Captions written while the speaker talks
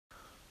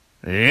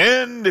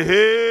And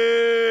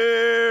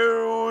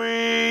here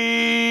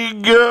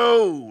we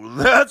go.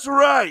 That's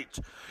right.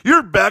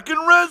 You're back in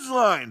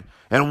Redsline.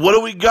 And what do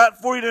we got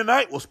for you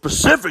tonight? Well,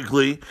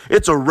 specifically,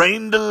 it's a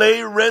rain delay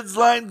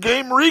Redsline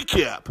game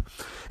recap.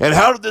 And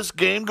how did this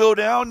game go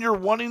down, you're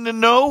wanting to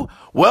know?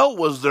 Well,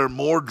 was there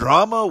more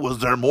drama? Was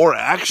there more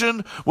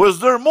action? Was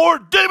there more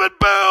David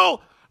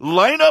Bell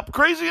lineup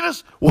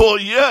craziness? Well,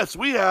 yes,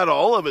 we had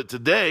all of it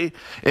today,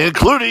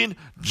 including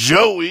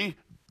Joey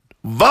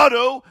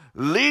Votto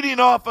leading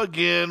off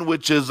again,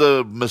 which is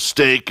a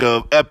mistake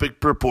of epic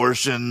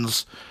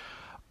proportions.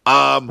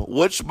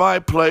 Which my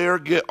player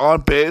get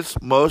on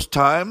base most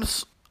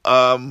times?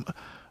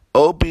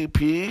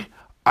 OBP.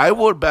 I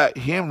would bet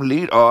him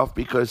lead off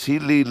because he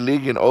lead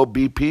league in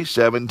OBP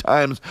 7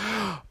 times.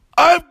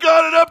 I've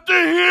got it up to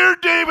here,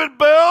 David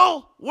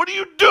Bell. What are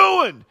you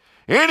doing?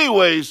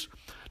 Anyways,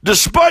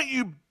 despite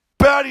you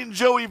batting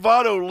Joey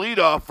Votto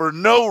leadoff for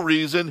no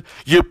reason,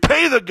 you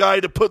pay the guy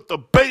to put the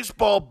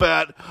baseball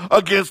bat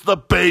against the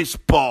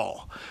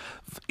baseball.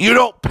 You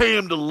don't pay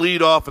him to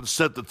lead off and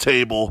set the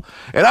table.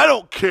 And I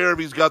don't care if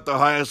he's got the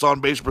highest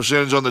on-base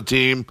percentage on the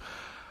team.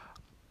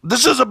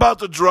 This is about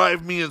to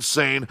drive me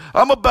insane.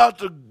 I'm about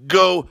to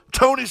go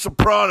Tony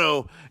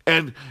Soprano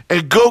and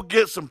go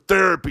get some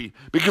therapy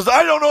because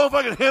I don't know if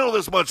I can handle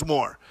this much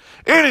more.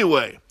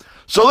 Anyway,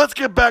 so let's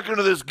get back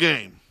into this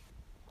game.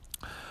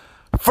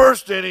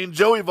 First inning,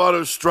 Joey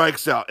Votto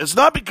strikes out. It's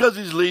not because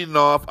he's leading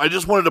off. I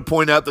just wanted to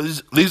point out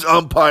that these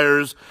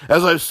umpires,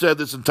 as I've said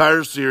this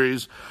entire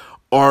series,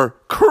 are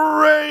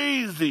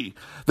crazy.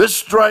 This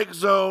strike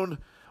zone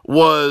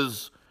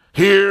was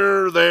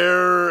here,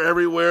 there,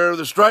 everywhere.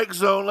 The strike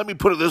zone, let me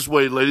put it this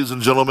way, ladies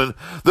and gentlemen.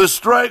 The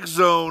strike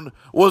zone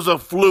was a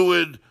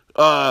fluid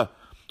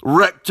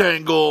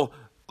rectangle,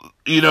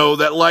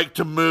 that liked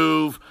to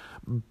move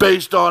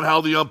based on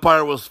how the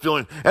umpire was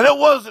feeling. And it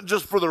wasn't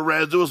just for the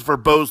Reds. It was for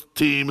both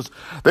teams.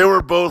 They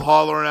were both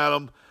hollering at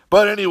him.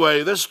 But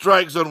anyway, this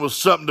strike zone was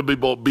something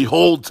to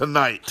behold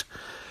tonight.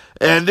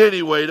 And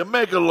anyway, to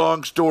make a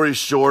long story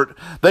short,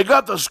 they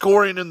got the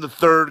scoring in the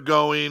third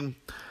going.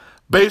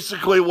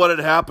 Basically, what had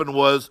happened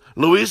was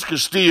Luis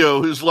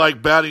Castillo, who's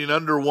like batting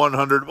under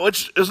 100,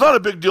 which is not a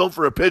big deal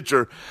for a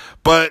pitcher,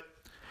 but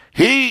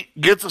he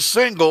gets a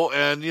single,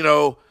 and,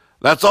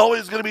 that's all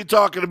he's going to be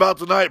talking about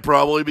tonight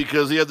probably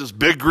because he had this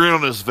big grin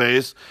on his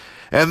face.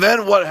 And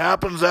then what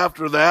happens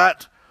after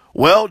that?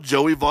 Well,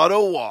 Joey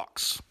Votto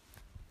walks.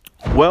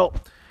 Well,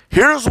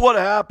 here's what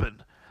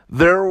happened.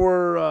 There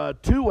were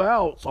 2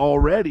 outs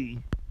already,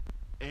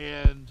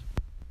 and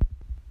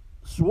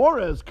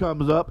Suarez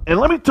comes up, and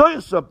let me tell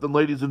you something,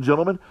 ladies and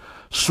gentlemen.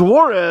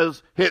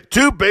 Suarez hit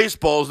 2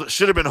 baseballs that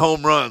should have been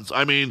home runs.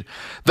 I mean,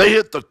 they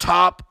hit the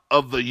top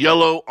of the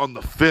yellow on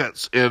the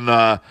fence in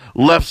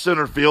left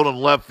center field and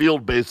left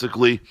field,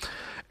 basically.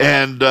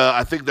 And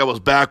I think that was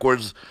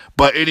backwards.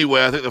 But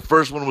anyway, I think the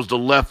first one was to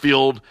left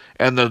field,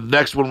 and the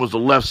next one was to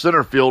left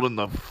center field in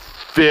the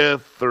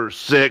 5th or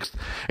 6th.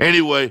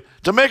 Anyway,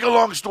 to make a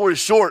long story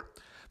short,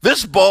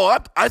 this ball,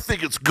 I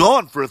think it's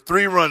gone for a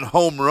 3-run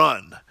home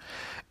run.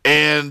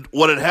 And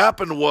what had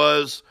happened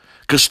was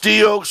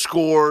Castillo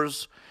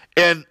scores,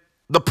 and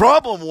the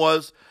problem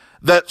was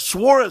that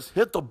Suarez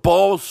hit the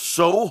ball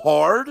so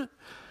hard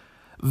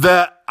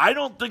that I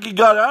don't think he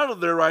got out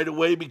of there right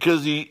away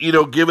because he,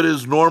 gave it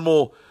his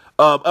normal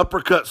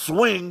uppercut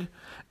swing.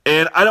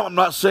 And I'm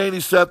not saying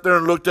he sat there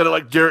and looked at it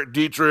like Derek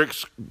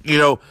Dietrich's,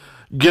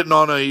 getting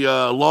on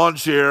a lawn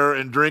chair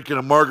and drinking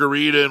a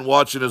margarita and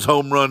watching his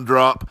home run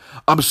drop.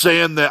 I'm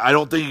saying that I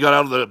don't think he got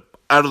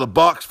out of the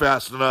box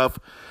fast enough,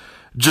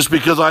 just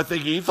because I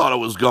think he thought it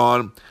was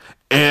gone,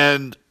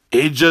 and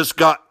he just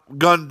got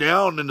gunned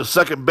down into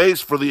second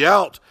base for the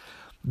out.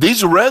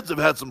 These Reds have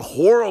had some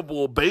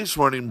horrible base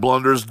running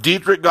blunders.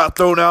 Dietrich got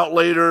thrown out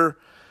later.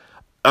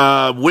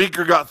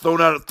 Winker got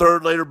thrown out at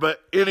third later.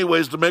 But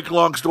anyways, to make a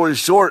long story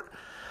short,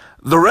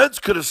 the Reds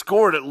could have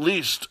scored at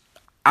least,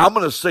 I'm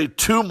going to say,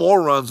 2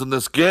 more runs in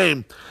this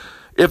game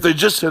if they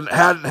just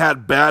hadn't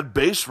had bad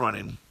base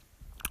running.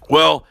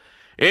 Well,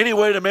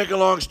 anyway, to make a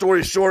long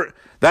story short,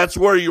 that's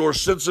where your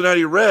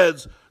Cincinnati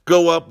Reds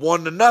go up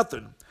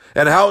 1-0.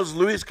 And how is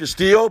Luis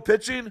Castillo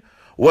pitching?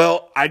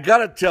 Well, I got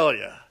to tell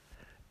you,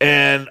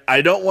 and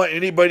I don't want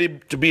anybody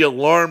to be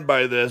alarmed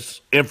by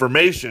this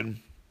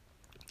information,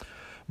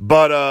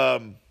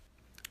 but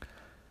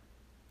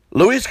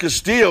Luis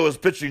Castillo is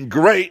pitching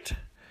great.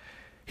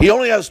 He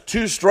only has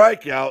 2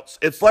 strikeouts.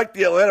 It's like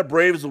the Atlanta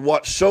Braves have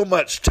watched so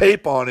much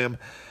tape on him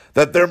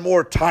that they're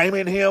more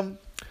timing him,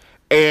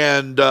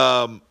 and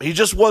he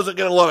just wasn't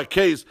getting a lot of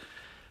Ks.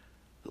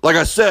 Like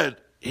I said,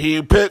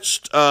 he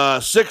pitched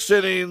 6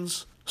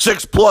 innings,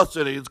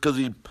 6+ innings, because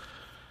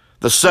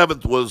the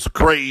 7th was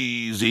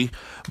crazy.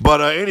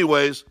 But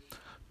anyways,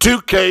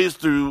 2 Ks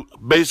through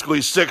basically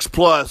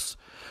 6+.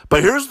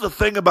 But here's the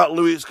thing about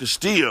Luis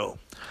Castillo.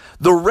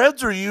 The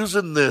Reds are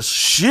using this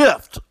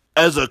shift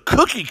as a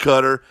cookie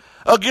cutter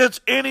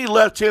against any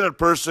left-handed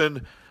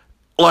person,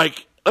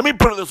 like let me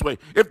put it this way.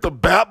 If the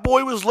bat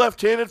boy was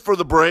left-handed for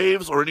the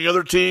Braves or any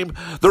other team,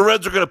 the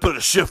Reds are going to put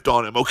a shift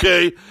on him,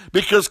 okay?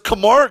 Because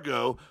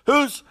Camargo,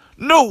 who's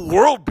no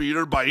world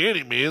beater by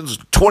any means,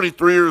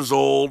 23 years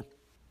old,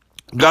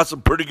 got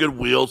some pretty good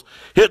wheels,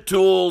 hit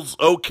tools,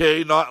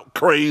 okay, not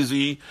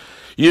crazy,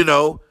 you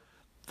know.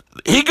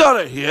 He got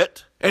a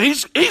hit, and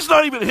he's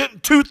not even hitting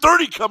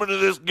 230 coming to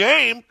this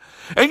game,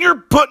 and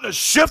you're putting a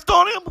shift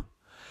on him?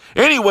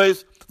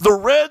 Anyways, the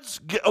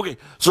Reds, okay,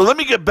 so let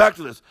me get back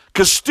to this.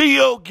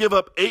 Castillo give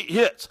up 8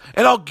 hits,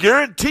 and I'll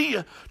guarantee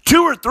you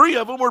 2 or 3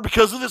 of them were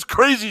because of this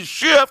crazy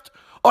shift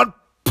on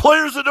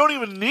players that don't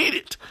even need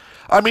it.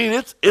 I mean,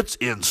 it's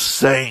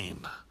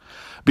insane.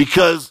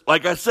 Because,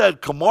 like I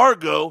said,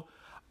 Camargo,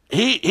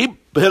 he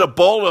hit a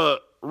ball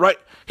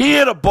he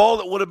hit a ball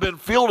that would have been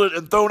fielded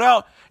and thrown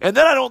out, and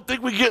then I don't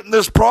think we get in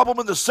this problem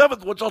in the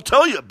 7th, which I'll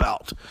tell you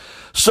about.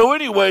 So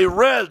anyway,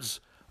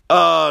 Reds,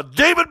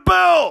 David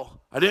Bell.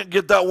 I didn't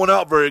get that one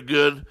out very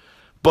good,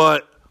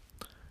 but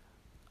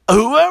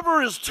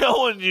whoever is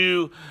telling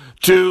you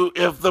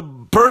if the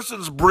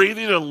person's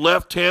breathing and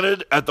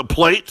left-handed at the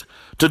plate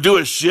to do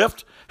a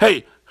shift,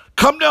 hey,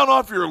 come down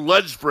off your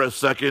ledge for a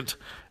second.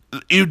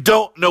 You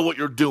don't know what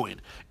you're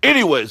doing.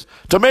 Anyways,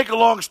 to make a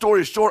long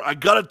story short, I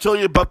got to tell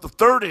you about the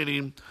 3rd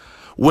inning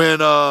when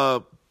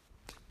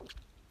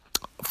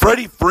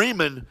Freddie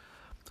Freeman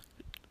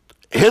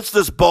hits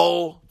this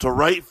ball to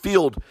right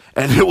field,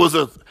 and it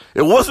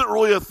wasn't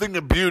really a thing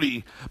of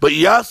beauty, but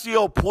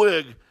Yasiel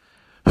Puig,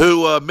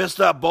 who missed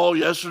that ball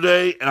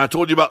yesterday, and I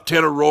told you about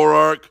Tanner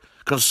Roark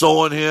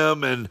consoling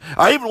him, and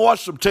I even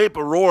watched some tape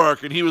of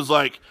Roark, and he was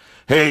like,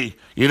 hey,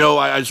 you know,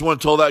 I just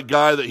want to tell that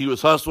guy that he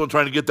was hustling,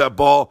 trying to get that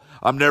ball.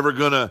 I'm never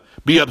going to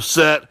be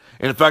upset.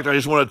 And in fact, I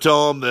just want to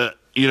tell him that,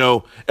 you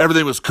know,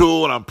 everything was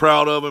cool, and I'm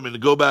proud of him, and to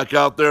go back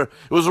out there.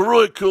 It was a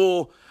really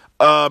cool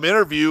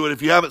interview, and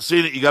if you haven't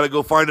seen it, you got to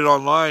go find it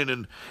online,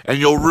 and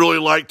you'll really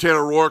like Tanner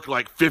Roark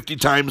like 50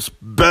 times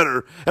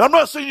better. And I'm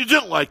not saying you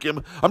didn't like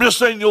him. I'm just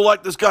saying you'll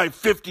like this guy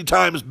 50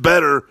 times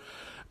better,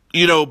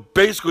 you know,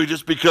 basically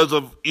just because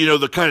of, you know,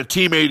 the kind of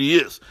teammate he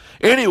is.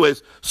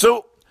 Anyways,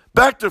 so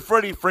back to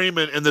Freddie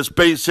Freeman and this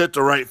base hit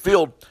to right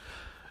field.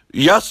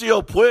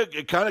 Yasiel Puig,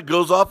 it kind of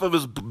goes off of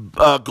his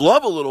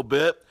glove a little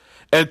bit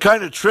and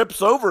kind of trips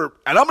over,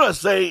 and I'm going to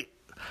say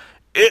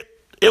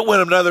it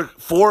went another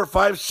 4,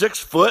 5, 6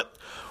 foot.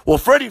 Well,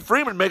 Freddie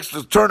Freeman makes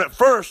the turn at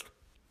first.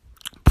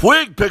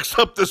 Puig picks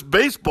up this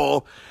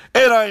baseball,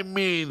 and I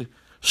mean,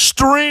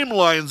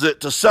 streamlines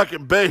it to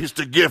second base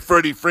to give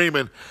Freddie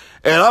Freeman.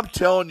 And I'm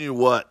telling you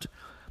what,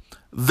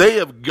 they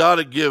have got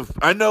to give,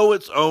 I know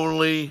it's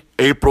only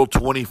April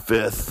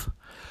 25th,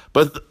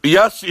 but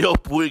Yasiel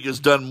Puig has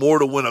done more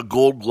to win a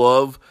Gold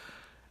Glove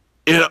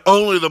in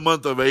only the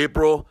month of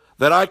April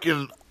that I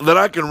can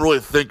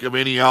really think of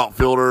any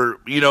outfielder,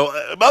 you know,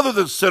 other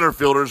than center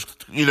fielders,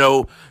 you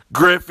know,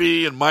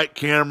 Griffey and Mike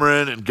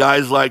Cameron and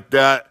guys like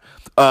that,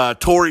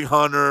 Torrey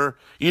Hunter.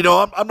 You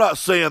know, I'm not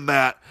saying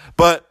that,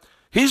 but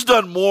he's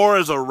done more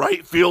as a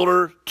right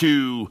fielder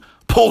to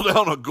pull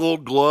down a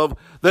Gold Glove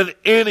than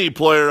any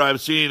player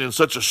I've seen in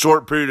such a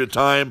short period of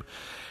time.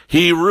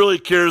 He really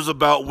cares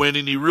about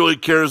winning. He really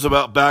cares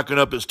about backing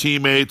up his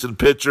teammates and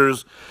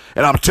pitchers.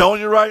 And I'm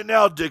telling you right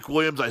now, Dick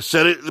Williams, I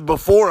said it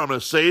before, I'm going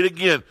to say it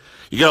again.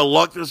 You got to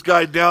lock this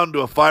guy down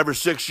to a 5 or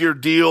 6 year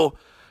deal.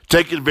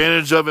 Take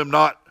advantage of him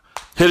not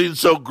hitting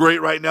so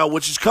great right now,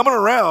 which is coming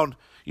around,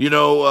 you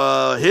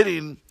know,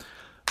 hitting.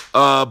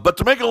 But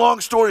to make a long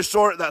story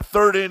short, that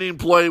 3rd inning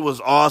play was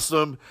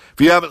awesome.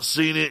 If you haven't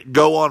seen it,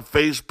 go on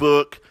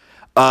Facebook.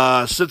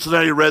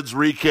 Cincinnati Reds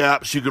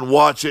recaps. You can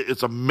watch it.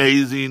 It's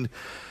amazing.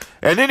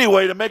 And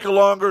anyway, to make a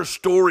longer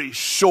story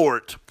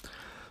short,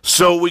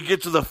 so we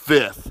get to the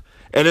 5th.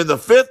 And in the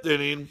 5th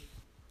inning,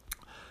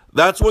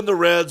 that's when the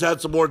Reds had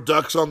some more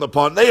ducks on the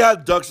pond. They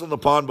had ducks on the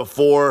pond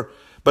before,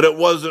 but it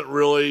wasn't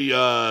really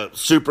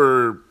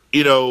super,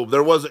 you know,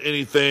 there wasn't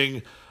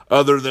anything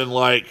other than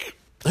like,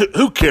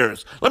 who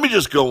cares? Let me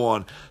just go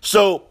on.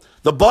 So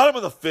the bottom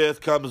of the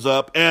 5th comes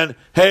up, and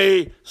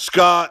hey,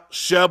 Scott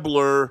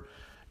Schebler,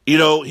 you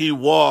know, he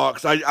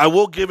walks. I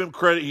will give him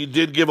credit. He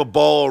did give a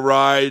ball a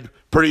ride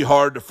pretty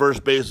hard to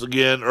first base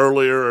again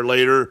earlier or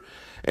later,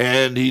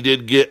 and he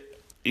did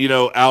get, you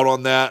know, out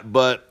on that.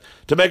 But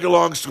to make a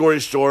long story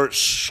short,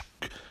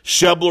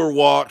 Schebler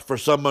walked for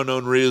some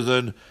unknown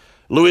reason.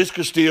 Luis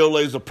Castillo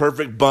lays a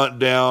perfect bunt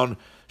down.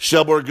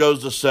 Schebler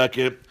goes to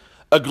second.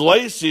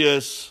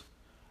 Iglesias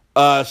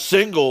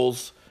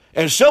singles,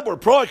 and Schebler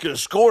probably could have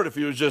scored if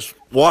he was just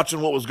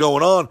watching what was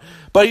going on,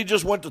 but he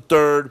just went to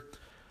third.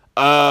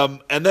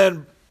 And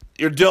then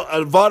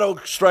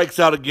Votto strikes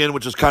out again,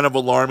 which is kind of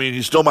alarming.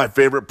 He's still my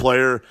favorite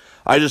player.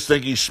 I just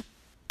think he's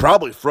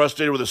probably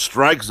frustrated with his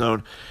strike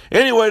zone.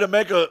 Anyway,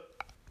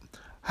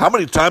 how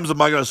many times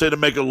am I going to say to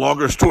make a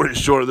longer story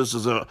short? This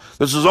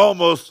is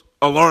almost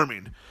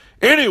alarming.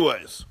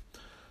 Anyways,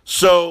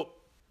 so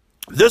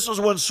this is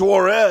when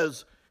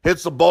Suarez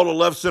hits the ball to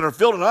left center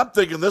field, and I'm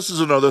thinking this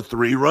is another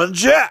 3-run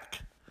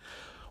jack.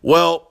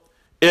 Well,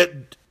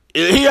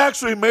 he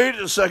actually made it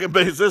to second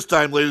base this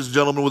time, ladies and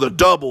gentlemen, with a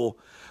double.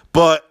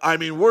 But, I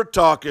mean, we're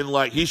talking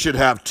like he should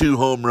have 2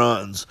 home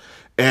runs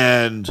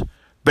and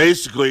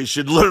basically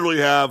should literally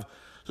have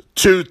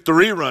 2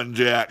 3-run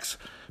jacks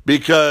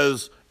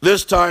because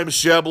this time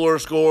Schebler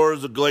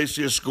scores,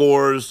 Iglesias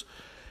scores,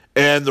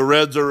 and the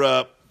Reds are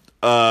up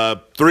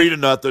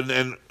 3-0.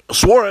 And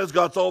Suarez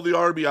got all the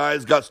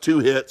RBIs, got 2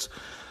 hits.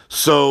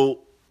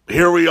 So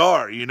here we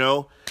are,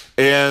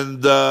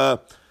 And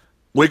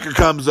Winker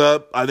comes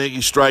up. I think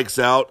he strikes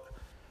out.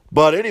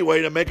 But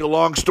anyway, to make a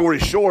long story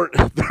short,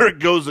 there it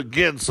goes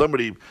again.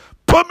 Somebody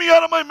put me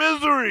out of my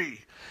misery.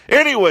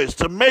 Anyways,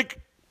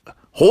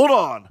 hold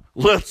on.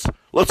 Let's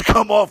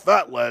come off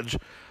that ledge.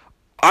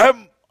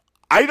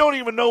 I don't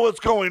even know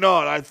what's going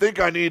on. I think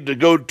I need to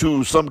go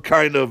to some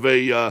kind of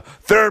a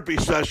therapy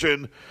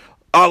session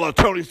a la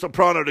Tony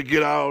Soprano to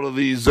get out of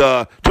these,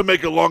 to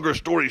make a longer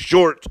story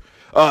short,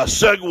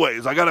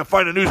 segues. I got to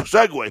find a new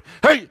segue.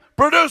 Hey,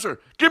 producer,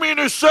 give me a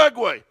new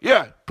segue.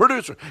 Yeah,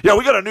 producer. Yeah,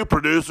 we got a new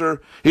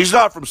producer. He's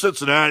not from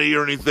Cincinnati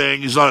or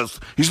anything. He's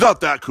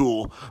not that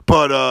cool.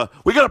 But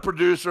we got a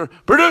producer.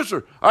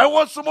 Producer, I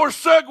want some more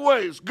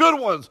segues, good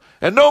ones,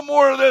 and no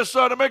more of this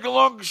to make a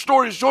long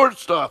story short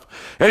stuff.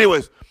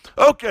 Anyways,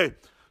 okay,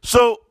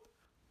 so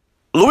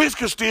Luis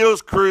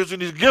Castillo's cruising.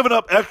 He's given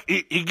up.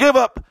 He gave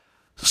up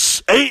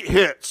 8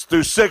 hits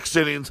through 6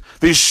 innings.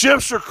 These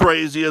shifts are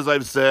crazy, as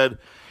I've said.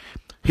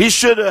 He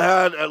should have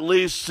had at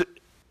least,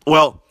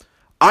 well,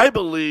 I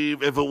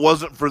believe if it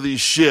wasn't for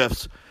these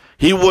shifts,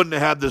 he wouldn't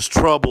have had this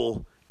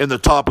trouble in the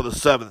top of the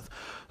 7th.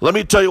 Let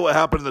me tell you what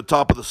happened in the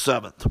top of the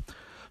 7th.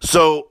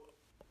 So,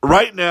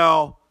 right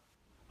now,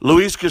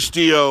 Luis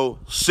Castillo,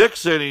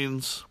 6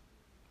 innings,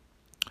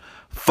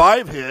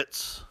 5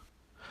 hits.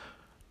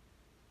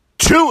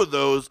 2 of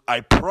those,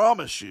 I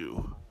promise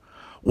you,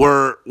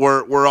 were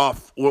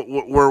off,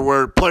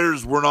 where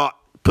players were not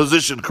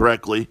positioned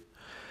correctly.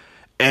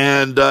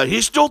 And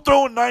he's still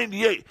throwing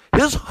 98.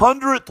 His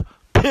 100th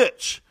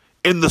pitch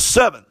in the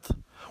 7th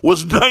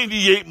was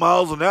 98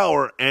 miles an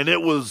hour, and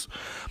it was,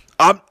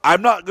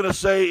 I'm not going to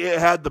say it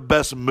had the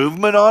best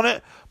movement on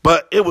it,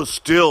 but it was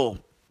still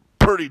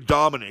pretty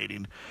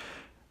dominating.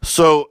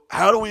 So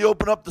how do we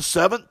open up the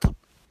 7th?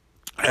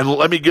 And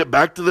let me get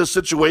back to this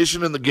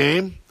situation in the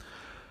game.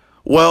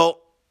 Well,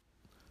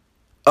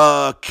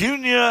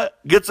 Cunha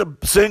gets a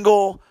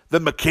single,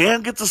 then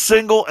McCann gets a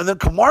single, and then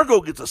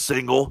Camargo gets a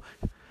single.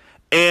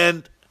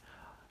 And,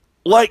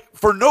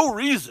 for no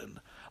reason.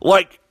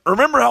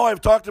 Remember how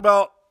I've talked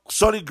about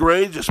Sonny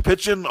Gray just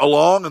pitching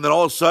along and then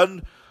all of a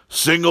sudden,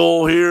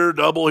 single here,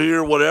 double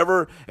here,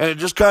 whatever, and it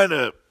just kind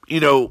of,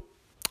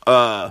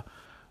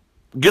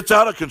 gets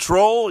out of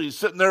control. He's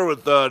sitting there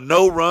with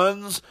no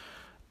runs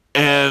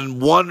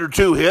and 1 or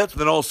 2 hits,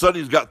 and then all of a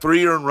sudden he's got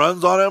 3 earned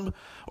runs on him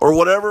or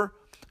whatever.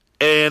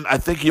 And I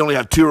think he only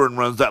had 2 earned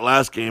runs that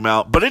last game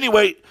out. But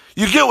anyway,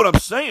 you get what I'm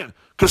saying.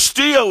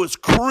 Castillo is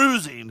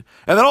cruising,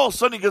 and then all of a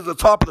sudden he gets to the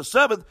top of the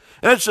 7th,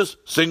 and it's just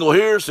single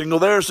here, single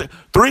there,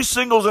 3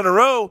 singles in a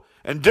row,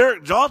 and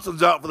Derek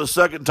Johnson's out for the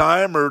second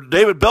time, or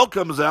David Bell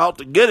comes out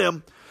to get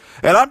him.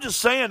 And I'm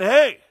just saying,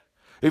 hey,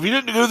 if you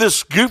didn't do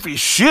this goofy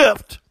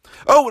shift.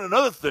 Oh, and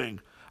another thing,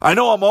 I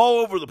know I'm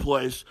all over the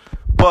place,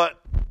 but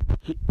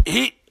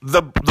the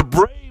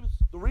Braves,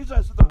 the reason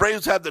I said the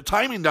Braves had the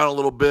timing down a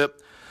little bit,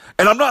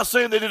 and I'm not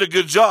saying they did a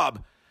good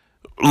job.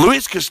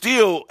 Luis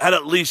Castillo had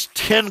at least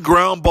 10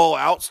 ground ball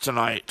outs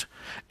tonight,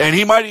 and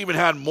he might even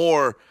had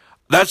more.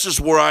 That's just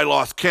where I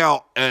lost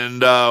count,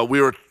 and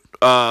we were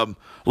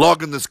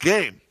logging this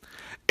game.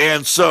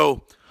 And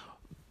so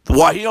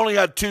while he only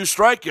had 2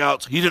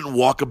 strikeouts, he didn't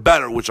walk a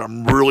batter, which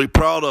I'm really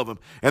proud of him.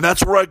 And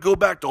that's where I go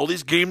back to all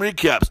these game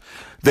recaps.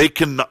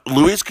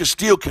 Luis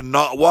Castillo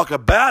cannot walk a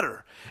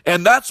batter.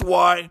 And that's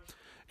why,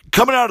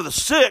 coming out of the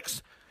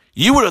 6th,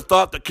 you would have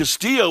thought that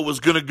Castillo was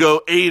going to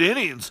go 8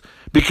 innings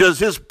because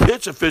his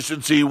pitch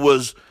efficiency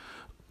was,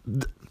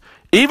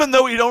 even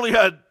though he'd only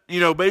had,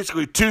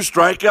 basically 2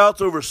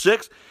 strikeouts over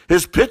 6,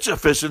 his pitch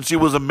efficiency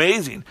was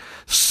amazing.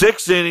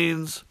 6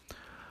 innings,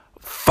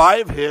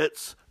 5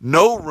 hits,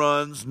 no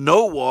runs,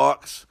 no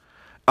walks,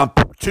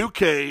 2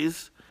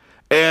 Ks.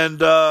 And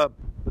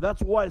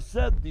that's why I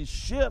said these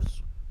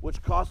shifts,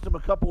 which cost him a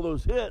couple of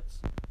those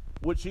hits,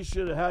 which he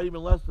should have had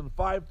even less than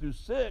 5 through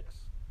 6,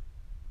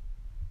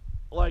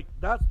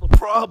 that's the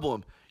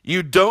problem.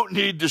 You don't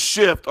need to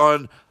shift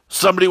on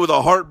somebody with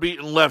a heartbeat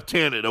and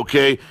left-handed,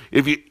 okay?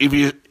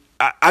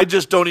 I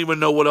just don't even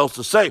know what else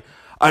to say.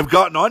 I've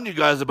gotten on you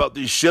guys about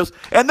these shifts,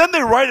 and then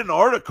they write an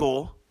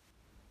article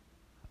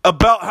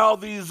about how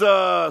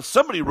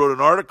somebody wrote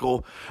an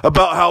article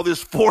about how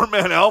this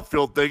 4-man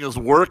outfield thing is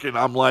working.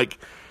 I'm like,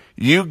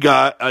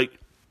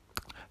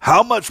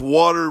 how much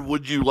water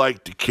would you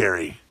like to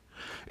carry?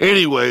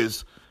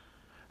 Anyways,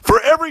 for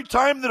every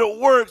time that it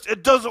works,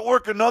 it doesn't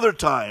work another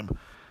time.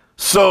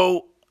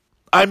 So,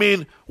 I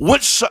mean,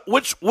 which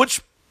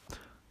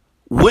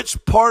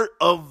part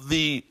of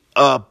the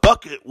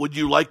bucket would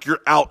you like your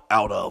out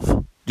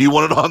of? Do you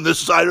want it on this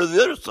side or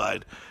the other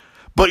side?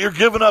 But you're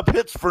giving up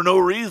hits for no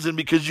reason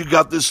because you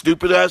got this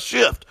stupid-ass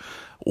shift.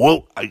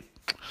 Well, engineer,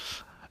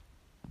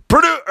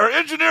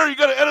 you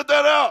got to edit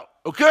that out,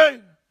 okay?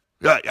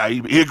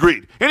 He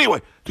agreed.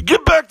 Anyway, to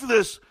get back to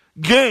this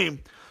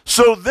game,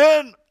 so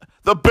then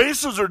the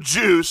bases are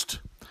juiced,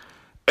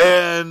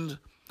 and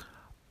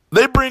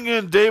they bring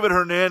in David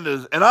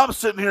Hernandez, and I'm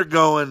sitting here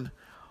going,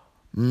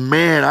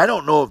 man, I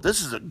don't know if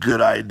this is a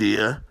good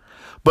idea.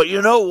 But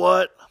you know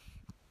what?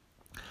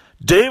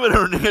 David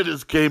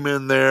Hernandez came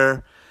in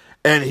there,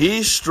 and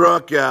he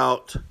struck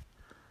out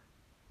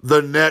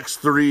the next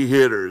three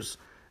hitters.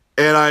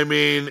 And, I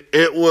mean,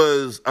 it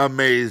was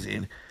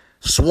amazing.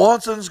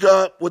 Swanson's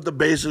got with the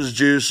bases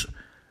juice,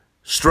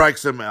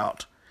 strikes him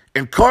out.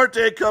 And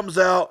Carte comes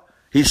out,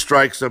 he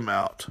strikes him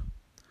out.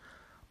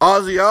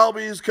 Ozzy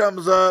Albies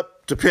comes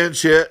up to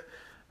pinch hit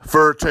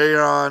for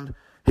Teheran,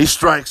 he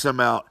strikes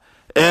him out.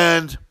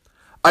 And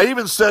I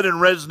even said in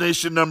Reds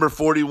Nation number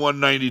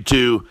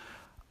 4192,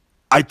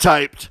 I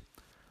typed,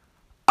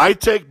 I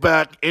take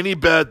back any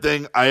bad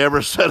thing I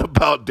ever said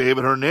about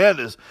David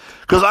Hernandez,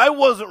 because I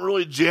wasn't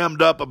really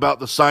jammed up about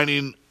the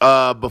signing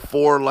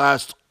before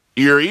last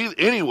year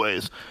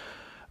anyways.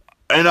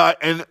 And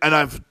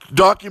I've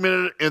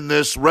documented in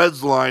this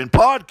Reds Line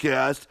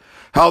podcast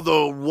how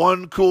the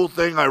one cool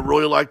thing I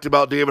really liked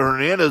about David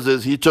Hernandez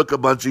is he took a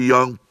bunch of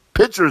young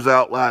pitchers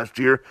out last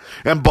year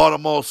and bought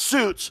them all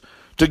suits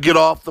to get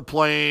off the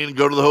plane,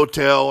 go to the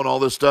hotel, and all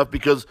this stuff,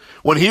 because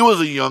when he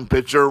was a young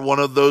pitcher, one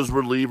of those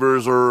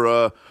relievers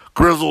or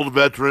grizzled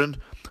veteran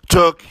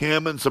took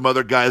him and some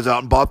other guys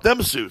out and bought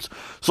them suits.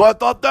 So I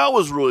thought that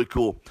was really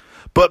cool.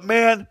 But,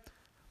 man,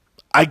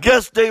 I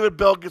guess David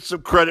Bell gets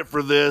some credit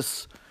for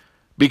this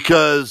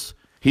because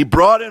he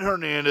brought in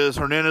Hernandez.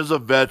 Hernandez a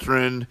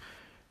veteran.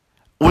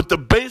 With the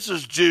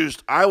bases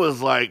juiced, I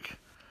was like,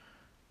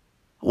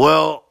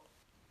 well,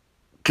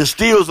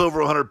 Castillo's over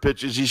 100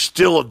 pitches. He's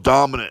still a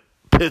dominant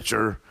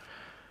pitcher.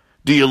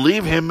 Do you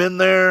leave him in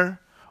there?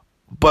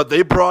 But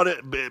they brought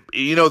it,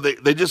 you know,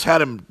 they just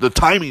had him, the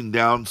timing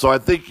down, so I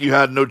think you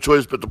had no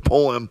choice but to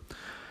pull him.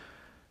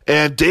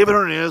 And David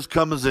Hernandez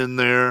comes in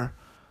there,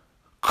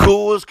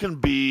 cool as can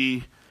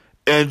be,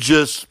 and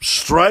just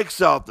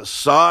strikes out the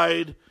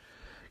side.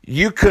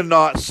 You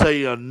cannot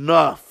say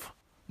enough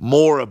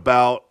more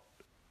about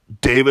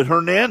David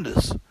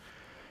Hernandez.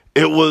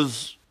 It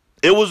was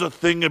a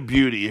thing of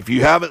beauty. If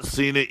you haven't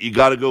seen it, you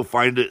got to go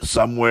find it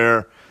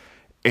somewhere.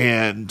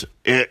 And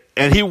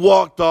he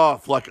walked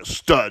off like a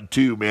stud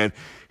too, man.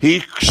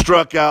 He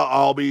struck out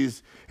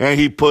Albies and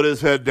he put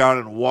his head down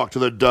and walked to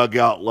the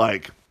dugout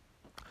like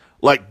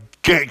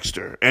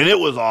gangster, and it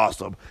was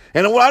awesome.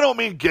 And I don't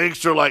mean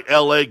gangster like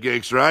L.A.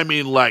 gangster. I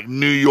mean like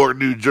New York,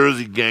 New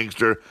Jersey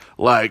gangster.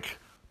 Like,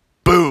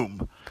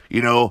 boom,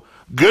 you know.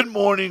 Good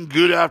morning,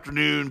 good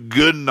afternoon,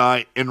 good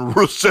night in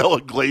Raisel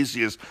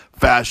Iglesias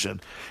fashion.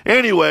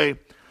 Anyway,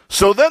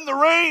 so then the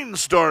rain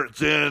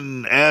starts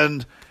in,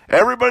 and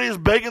everybody's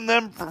begging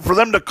them for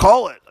them to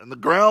call it. And the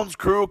grounds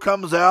crew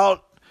comes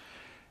out.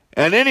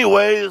 And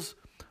anyways,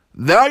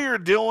 now you're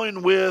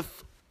dealing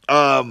with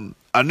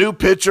a new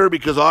pitcher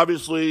because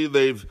obviously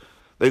they've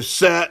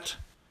set.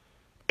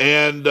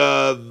 And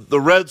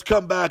the Reds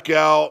come back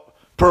out.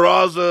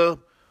 Peraza,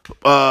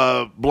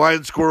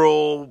 blind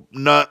squirrel,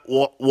 nut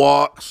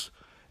walks.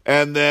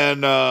 And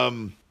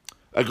then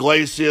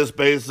Iglesias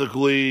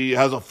basically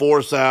has a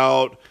force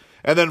out.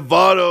 And then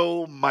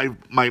Votto,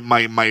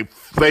 my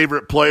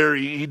favorite player,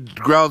 he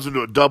grounds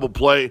into a double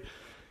play.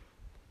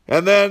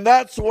 And then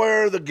that's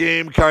where the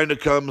game kind of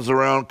comes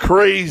around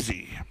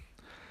crazy.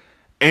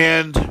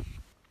 And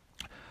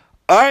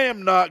I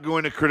am not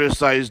going to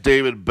criticize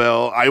David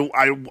Bell.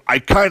 I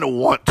kind of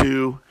want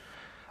to.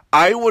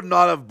 I would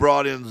not have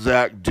brought in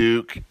Zach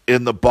Duke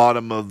in the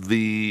bottom of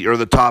the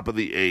top of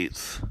the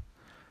eighth.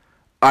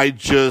 I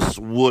just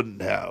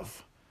wouldn't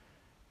have.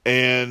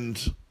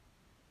 And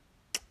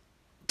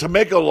to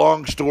make a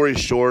long story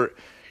short,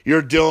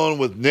 you're dealing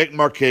with Nick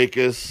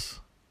Markakis,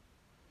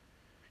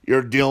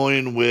 you're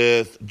dealing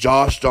with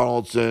Josh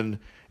Donaldson,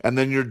 and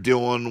then you're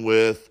dealing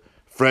with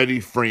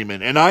Freddie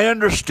Freeman. And I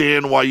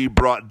understand why you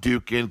brought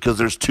Duke in, because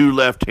there's two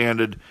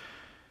left-handed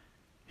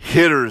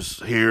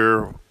hitters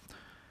here,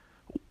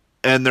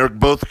 and they're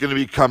both going to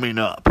be coming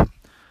up.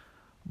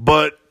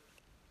 But,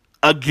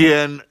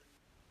 again,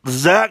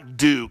 Zach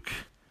Duke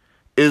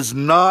is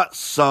not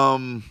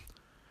some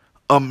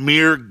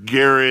Amir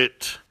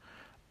Garrett,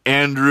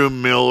 Andrew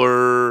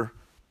Miller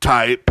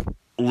type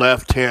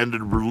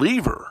left-handed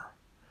reliever.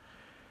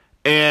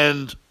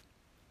 And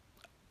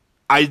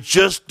I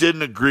just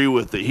didn't agree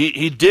with it.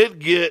 He did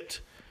get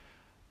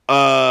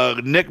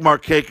Nick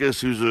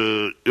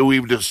Markakis,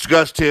 we've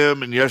discussed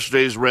him in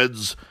yesterday's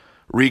Reds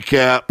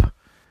recap.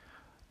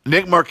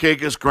 Nick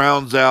Markakis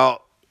grounds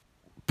out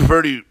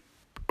pretty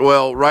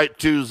well right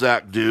to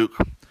Zach Duke.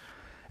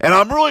 And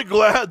I'm really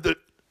glad that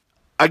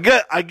I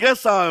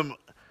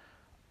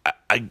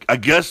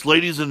guess,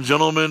 ladies and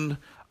gentlemen,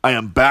 I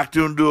am backed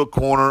into a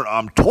corner.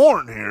 I'm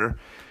torn here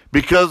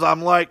because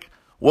I'm like,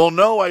 well,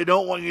 no, I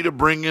don't want you to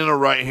bring in a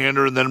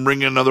right-hander and then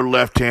bring in another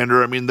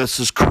left-hander. I mean,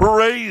 this is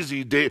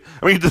crazy. This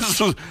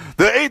is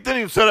the eighth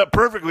inning set up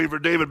perfectly for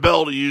David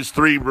Bell to use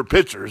three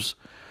pitchers.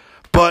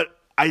 But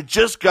I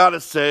just got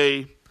to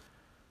say,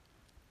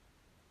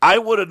 I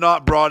would have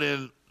not brought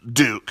in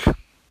Duke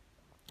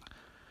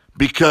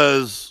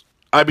because,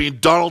 I mean,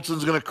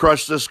 Donaldson's going to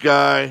crush this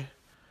guy.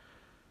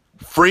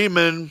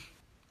 Freeman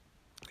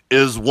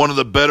is one of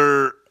the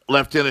better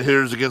left-handed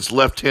hitters against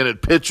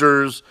left-handed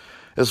pitchers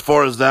as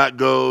far as that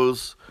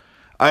goes.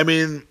 I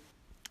mean,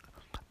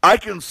 I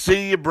can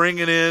see you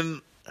bringing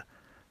in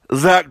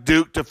Zach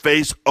Duke to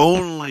face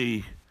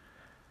only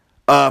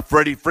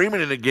Freddie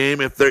Freeman in a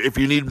game if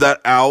you need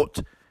that out.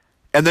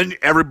 And then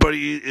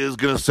everybody is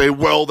going to say,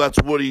 well,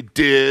 that's what he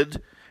did,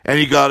 and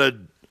he got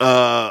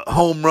a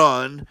home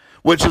run,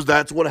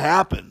 that's what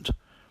happened.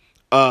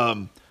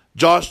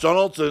 Josh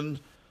Donaldson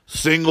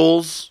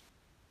singles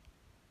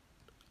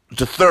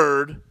to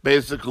third,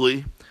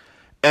 basically,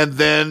 and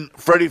then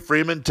Freddie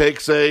Freeman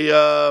takes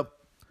I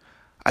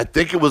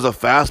think it was a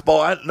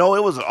fastball. No,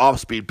 it was an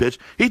off-speed pitch.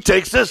 He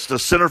takes this to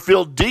center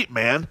field deep,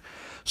 man.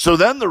 So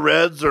then the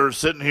Reds are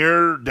sitting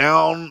here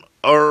down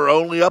or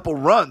only up a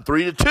run,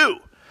 3-2.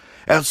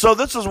 And so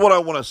this is what I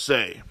want to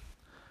say.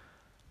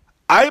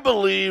 I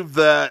believe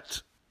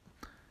that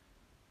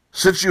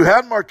since you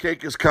had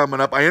Markakis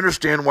coming up, I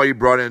understand why you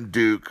brought in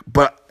Duke,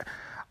 but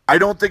I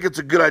don't think it's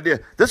a good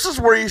idea. This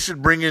is where you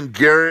should bring in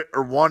Garrett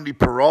or Wandy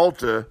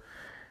Peralta.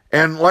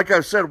 And like I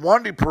said,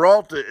 Wandy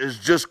Peralta is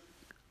just,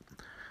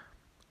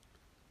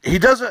 he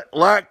doesn't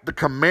lack the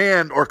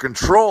command or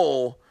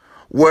control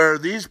where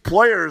these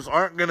players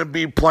aren't going to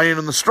be playing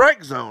in the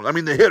strike zone. I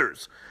mean, the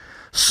hitters.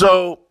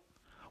 So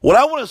what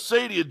I want to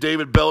say to you,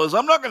 David Bell, is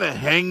I'm not going to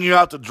hang you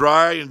out to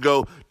dry and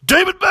go,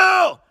 David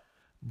Bell!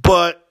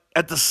 But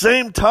at the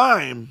same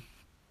time,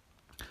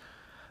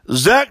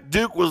 Zach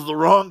Duke was the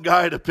wrong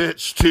guy to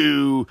pitch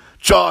to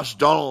Josh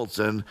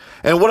Donaldson.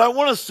 And what I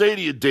want to say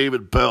to you,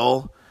 David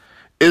Bell,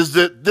 is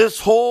that this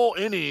whole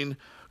inning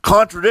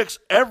contradicts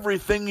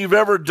everything you've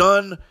ever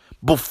done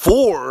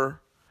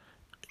before.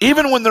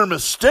 Even when they're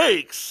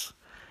mistakes,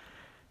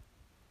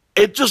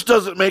 it just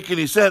doesn't make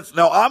any sense.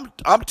 Now,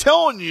 I'm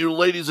telling you,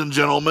 ladies and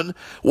gentlemen,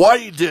 why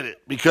you did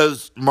it.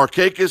 Because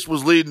Markakis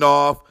was leading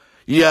off.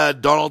 You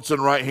had Donaldson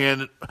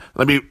right-handed.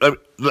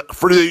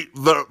 For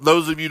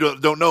those of you who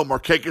don't know,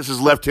 Markakis is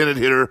left-handed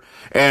hitter,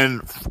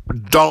 and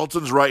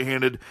Donaldson's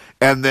right-handed,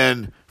 and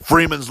then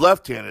Freeman's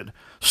left-handed.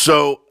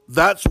 So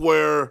that's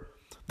where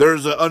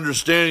there's an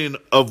understanding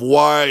of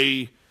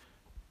why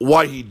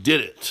he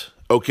did it,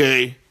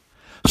 okay?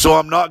 So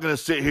I'm not going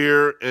to sit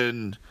here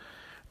and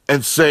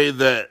say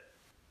that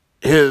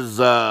his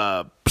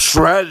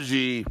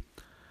strategy,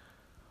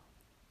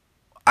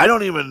 I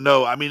don't even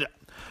know. I mean,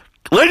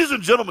 ladies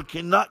and gentlemen,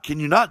 can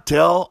you not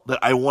tell that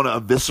I want to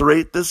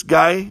eviscerate this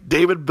guy,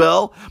 David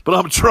Bell? But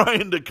I'm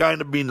trying to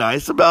kind of be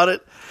nice about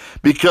it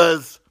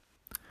because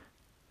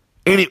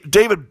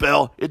David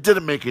Bell, it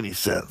didn't make any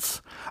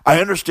sense. I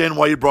understand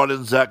why you brought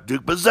in Zach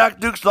Duke, but Zach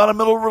Duke's not a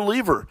middle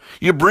reliever.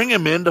 You bring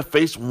him in to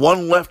face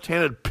one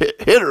left-handed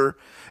hitter,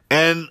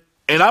 and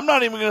I'm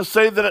not even going to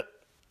say that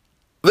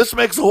this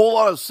makes a whole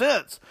lot of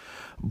sense.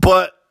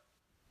 But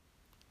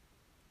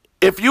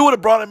if you would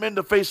have brought him in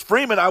to face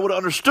Freeman, I would have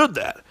understood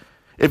that.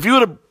 If you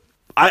would have,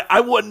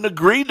 I wouldn't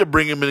agree to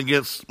bring him in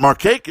against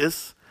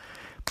Markakis.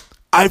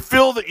 I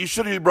feel that you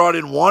should have brought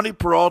in Wandy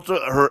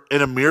Peralta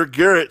and Amir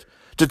Garrett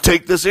to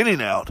take this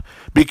inning out,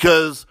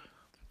 because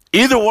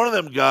either one of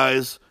them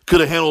guys could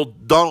have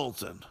handled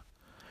Donaldson.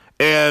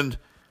 And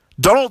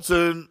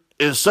Donaldson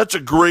is such a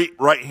great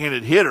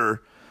right-handed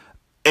hitter,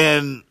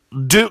 and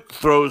Duke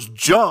throws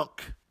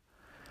junk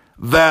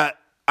that,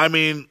 I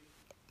mean,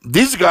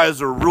 these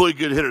guys are really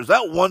good hitters.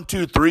 That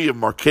 1-2-3 of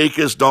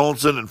Markakis,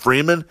 Donaldson, and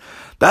Freeman,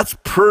 that's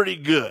pretty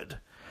good.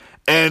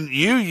 And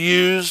you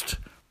used,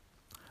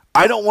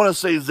 I don't want to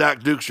say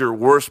Zach Duke's your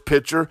worst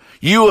pitcher.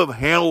 You have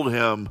handled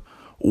him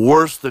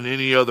worse than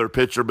any other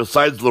pitcher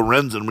besides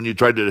Lorenzen when you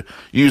tried to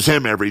use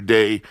him every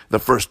day the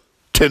first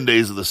 10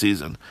 days of the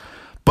season.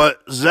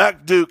 But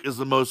Zach Duke is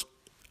the most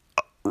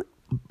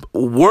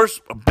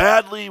worst,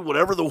 badly,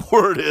 whatever the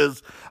word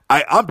is,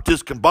 I'm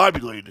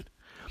discombobulated.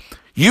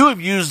 You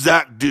have used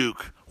Zach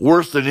Duke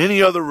worse than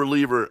any other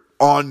reliever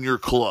on your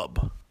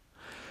club.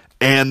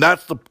 And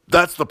that's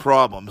the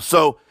problem.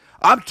 So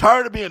I'm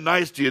tired of being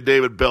nice to you,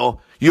 David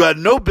Bell. You had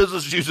no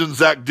business using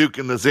Zach Duke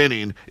in this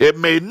inning. It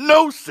made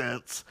no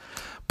sense.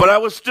 But I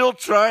was still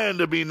trying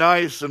to be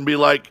nice and be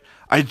like,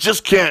 I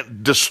just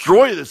can't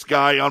destroy this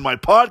guy on my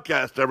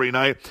podcast every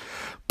night.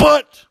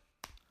 But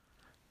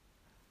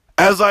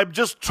as I'm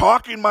just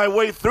talking my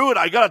way through it,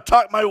 I got to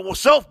talk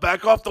myself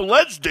back off the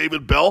ledge,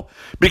 David Bell,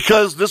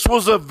 because this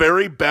was a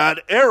very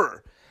bad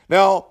error.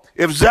 Now,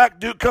 if Zach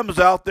Duke comes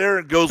out there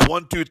and goes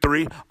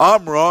 1-2-3,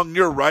 I'm wrong,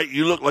 you're right,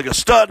 you look like a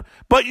stud,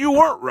 but you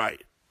weren't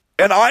right.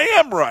 And I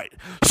am right.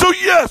 So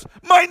yes,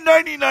 my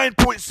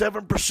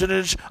 99.7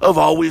 percentage of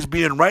always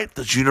being right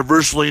that's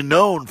universally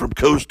known from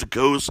coast to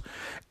coast.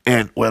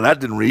 And, well, that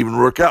didn't even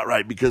work out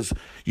right because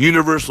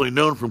universally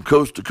known from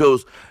coast to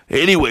coast.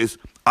 Anyways,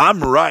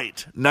 I'm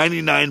right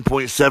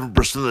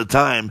 99.7% of the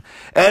time.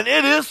 And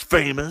it is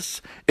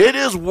famous. It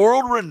is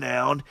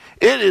world-renowned.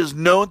 It is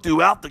known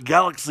throughout the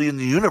galaxy and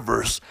the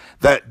universe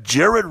that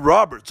Jared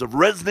Roberts of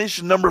Reds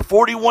Nation number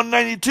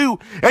 4192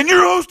 and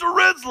your host of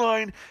Reds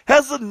Line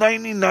has a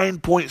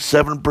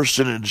 99.7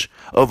 percentage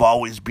of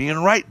always being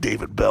right,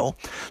 David Bell.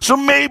 So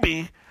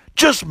maybe,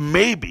 just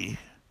maybe,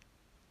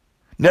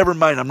 never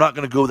mind, I'm not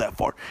going to go that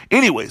far.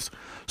 Anyways,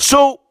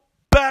 so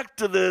back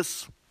to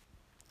this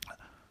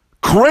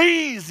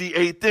crazy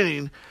eighth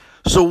inning.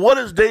 So what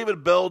does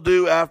David Bell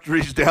do after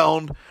he's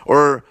down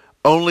or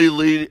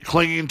only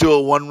clinging to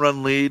a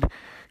one-run lead?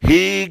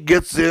 He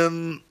gets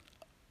in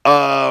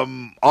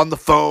on the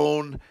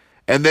phone,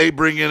 and they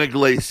bring in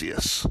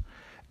Iglesias.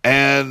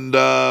 And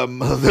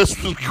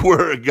this was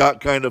where it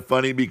got kind of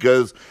funny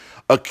because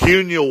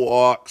Acuna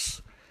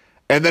walks,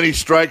 and then he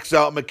strikes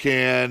out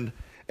McCann,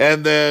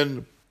 and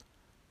then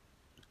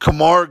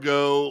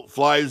Camargo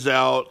flies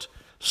out.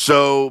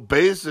 So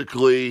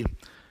basically,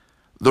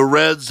 the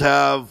Reds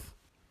have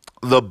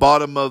the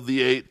bottom of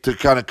the eighth to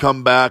kind of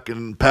come back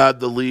and pad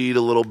the lead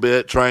a little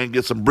bit, try and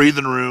get some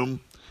breathing room.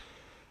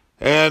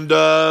 And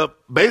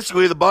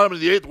basically the bottom of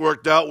the eighth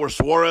worked out where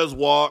Suarez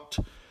walked,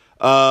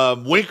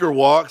 Winker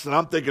walks, and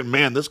I'm thinking,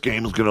 man, this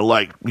game is going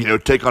to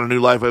take on a new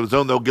life of its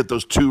own. They'll get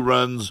those 2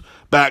 runs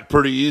back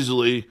pretty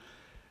easily.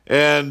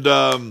 And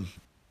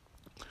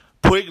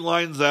Puig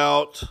lines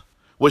out.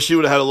 Wish he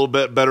would have had a little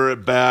bit better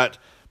at bat,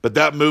 but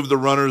that moved the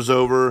runners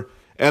over.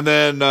 And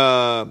then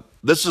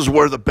this is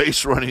where the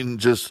base running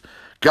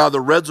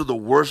the Reds are the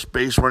worst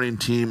base running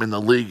team in the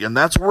league. And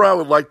that's where I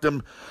would like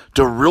them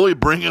to really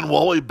bring in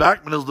Wally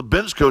Backman as the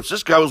bench coach.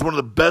 This guy was one of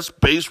the best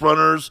base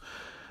runners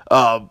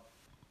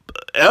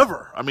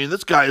ever. I mean,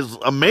 this guy is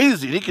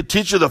amazing. He could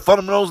teach you the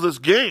fundamentals of this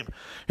game.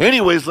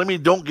 Anyways,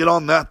 don't get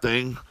on that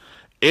thing.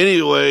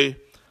 Anyway,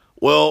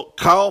 well,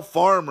 Kyle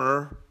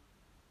Farmer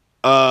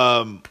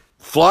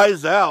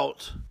flies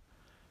out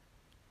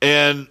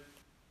and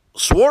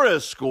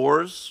Suarez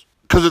scores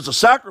because it's a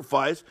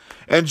sacrifice,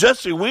 and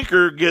Jesse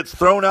Winker gets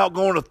thrown out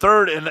going to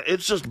third, and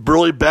it's just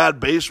really bad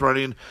base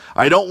running.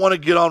 I don't want to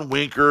get on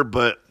Winker,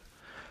 but,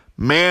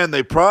 man,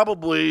 they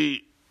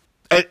probably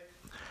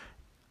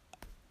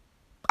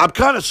I'm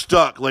kind of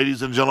stuck,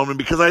 ladies and gentlemen,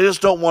 because I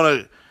just don't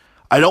want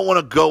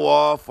to go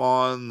off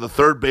on the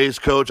third base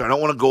coach. I don't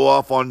want to go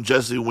off on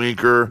Jesse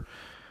Winker.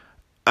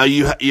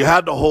 You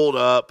had to hold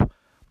up,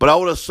 but I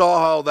would have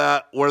saw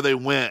where they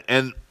went,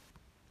 and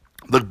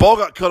the ball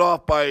got cut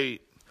off by,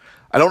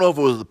 I don't know if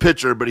it was the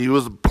pitcher, but he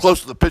was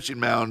close to the pitching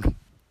mound,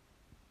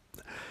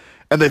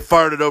 and they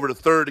fired it over to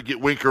third to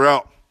get Winker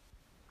out.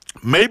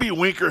 Maybe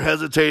Winker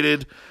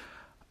hesitated.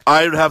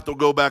 I'd have to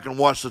go back and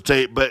watch the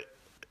tape, but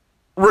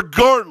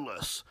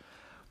regardless,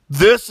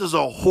 this is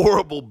a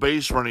horrible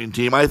base running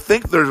team. I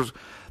think they've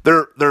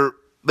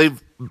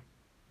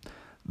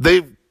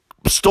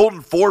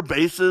stolen 4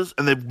 bases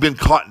and they've been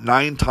caught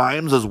 9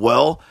 times as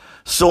well.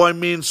 So I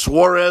mean,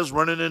 Suarez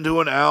running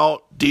into an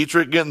out,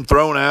 Dietrich getting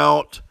thrown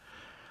out,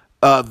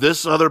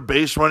 this other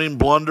base running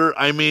blunder.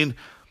 I mean,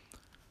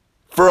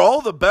 for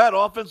all the bad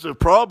offensive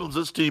problems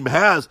this team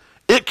has,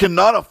 it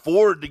cannot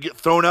afford to get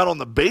thrown out on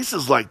the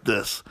bases like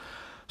this.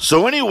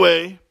 So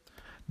anyway,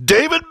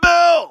 David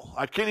Bell.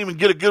 I can't even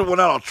get a good one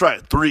out. I'll try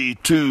it. 3,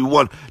 2,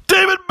 1.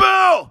 David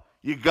Bell,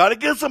 you got to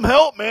get some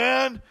help,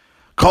 man.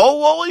 Call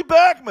Wally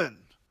Backman.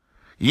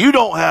 You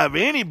don't have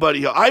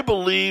anybody. I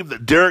believe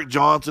that Derek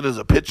Johnson is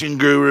a pitching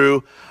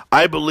guru.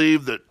 I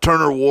believe that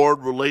Turner Ward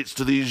relates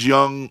to these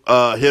young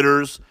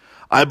hitters.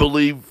 I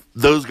believe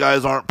those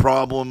guys aren't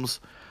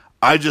problems.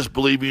 I just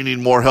believe you need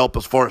more help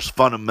as far as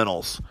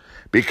fundamentals,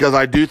 because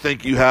I do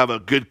think you have a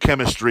good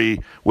chemistry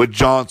with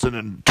Johnson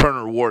and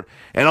Turner Ward.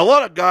 And a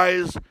lot of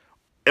guys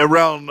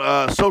around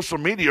social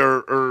media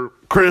are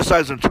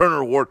criticizing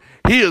Turner Ward.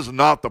 He is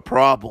not the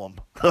problem.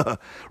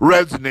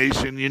 Reds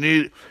Nation, you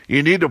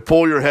need to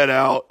pull your head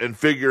out and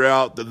figure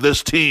out that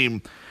this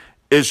team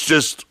is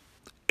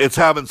it's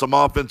having some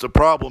offensive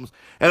problems.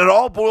 And it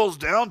all boils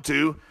down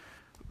to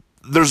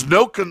there's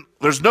no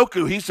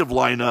cohesive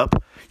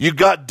lineup. You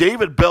got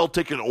David Bell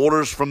taking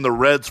orders from the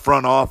Reds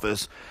front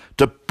office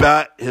to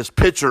bat his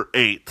pitcher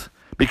 8th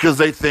because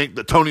they think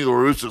that Tony La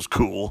Russa is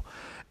cool.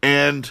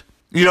 And,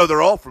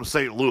 they're all from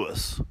St.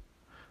 Louis.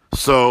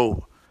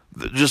 So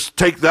just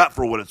take that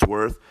for what it's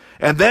worth.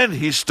 And then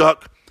he's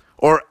stuck,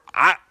 or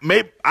I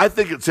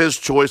think it's his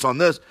choice on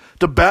this,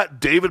 to bat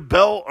David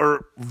Bell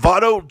or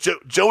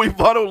Joey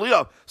Votto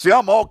leadoff. See,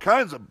 I'm all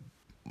kinds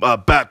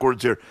of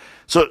backwards here.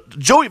 So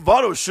Joey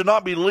Votto should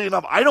not be leading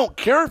off. I don't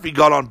care if he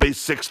got on base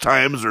 6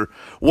 times or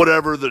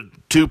whatever the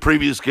 2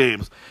 previous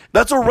games.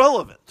 That's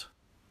irrelevant.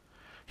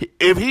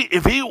 If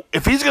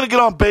he's going to get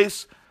on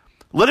base,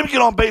 let him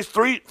get on base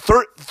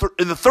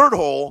in the third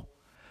hole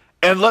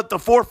and let the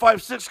 4,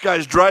 5, 6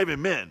 guys drive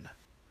him in.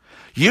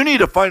 You need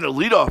to find a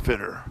leadoff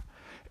hitter.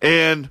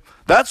 And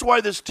that's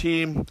why this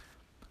team,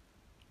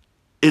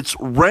 it's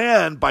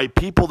ran by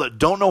people that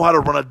don't know how to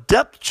run a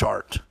depth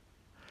chart.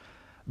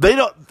 They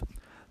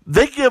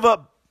give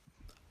up.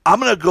 I'm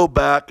going to go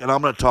back and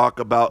I'm going to talk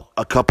about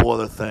a couple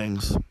other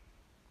things.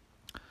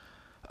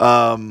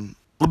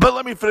 But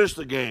let me finish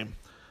the game.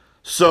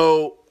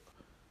 So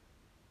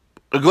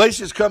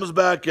Iglesias comes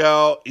back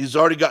out. He's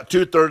already got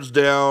 2/3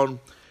 down.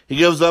 He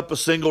gives up a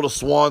single to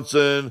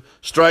Swanson,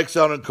 strikes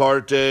out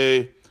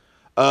Encarte.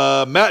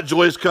 Matt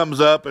Joyce comes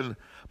up, and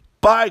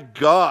by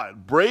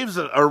God, Reds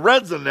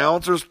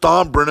announcers,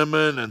 Tom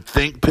Brenneman and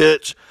Think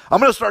Pitch. I'm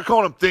going to start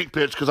calling him Think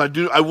Pitch because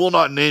I will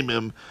not name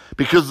him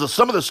because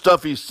some of the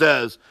stuff he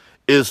says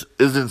is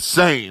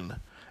insane.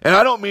 And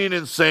I don't mean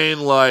insane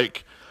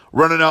like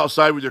running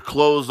outside with your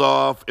clothes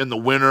off in the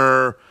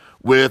winter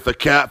with a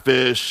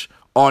catfish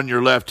on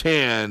your left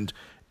hand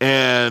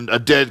and a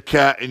dead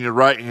cat in your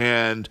right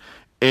hand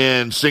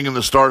and singing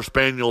the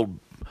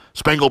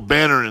Spangled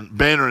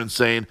Banner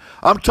insane.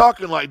 I'm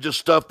talking like just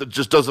stuff that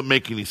just doesn't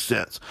make any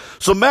sense.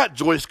 So Matt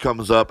Joyce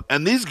comes up,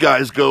 and these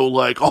guys go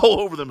like all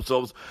over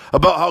themselves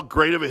about how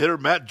great of a hitter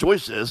Matt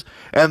Joyce is.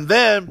 And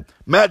then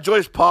Matt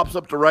Joyce pops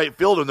up to right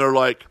field, and they're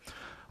like,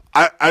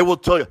 I will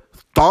tell you,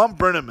 Tom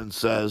Brenneman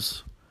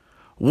says,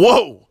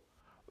 whoa,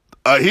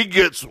 he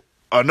gets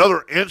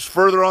another inch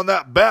further on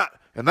that bat,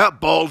 and that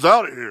ball's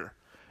out of here.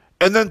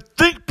 And then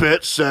Think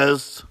Pitch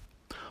says,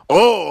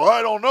 oh,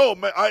 I don't know,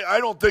 man. I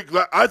don't think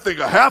that. I think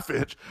a half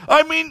inch.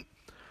 I mean,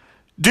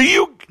 do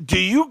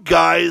you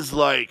guys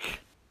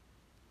like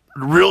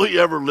really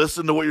ever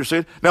listen to what you're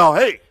saying? Now,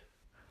 hey,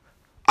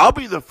 I'll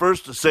be the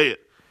first to say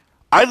it.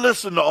 I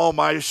listen to all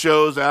my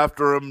shows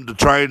after them to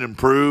try and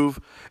improve,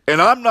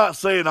 and I'm not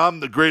saying I'm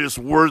the greatest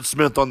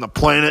wordsmith on the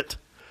planet,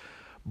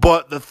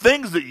 but the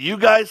things that you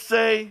guys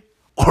say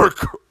are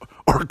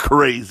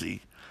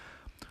crazy.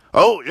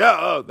 Oh,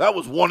 yeah, that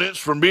was 1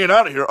 inch from being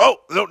out of here. Oh,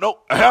 no,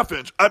 a half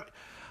inch.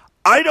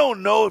 I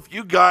don't know if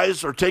you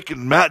guys are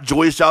taking Matt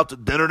Joyce out to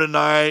dinner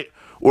tonight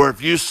or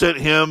if you sent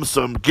him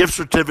some gift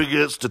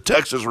certificates to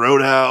Texas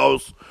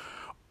Roadhouse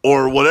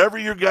or whatever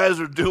you guys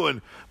are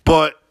doing,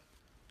 but,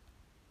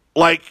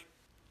 like,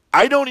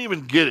 I don't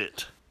even get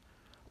it.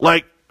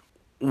 Like,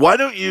 why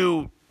don't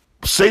you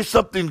say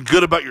something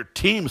good about your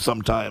team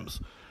sometimes?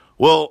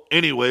 Well,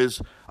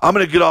 anyways, I'm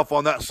going to get off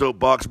on that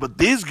soapbox, but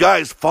these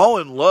guys fall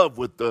in love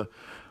with the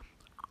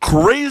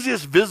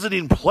craziest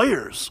visiting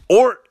players.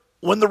 Or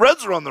when the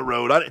Reds are on the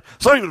road,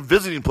 it's not even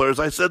visiting players.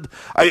 I said,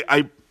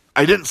 I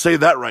didn't say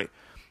that right.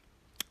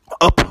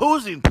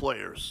 Opposing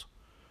players.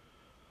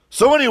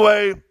 So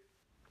anyway,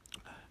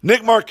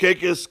 Nick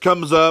Markakis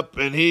comes up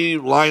and he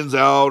lines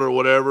out or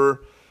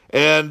whatever.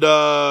 And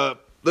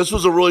this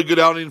was a really good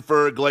outing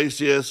for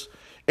Iglesias.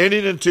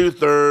 Ending in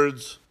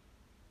 2/3.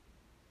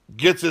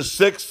 Gets his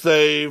 6th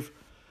save.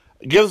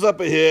 Gives up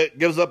a hit,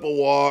 gives up a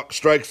walk,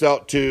 strikes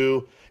out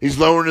 2. He's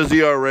lowering his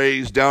ERA.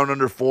 He's down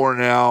under 4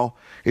 now.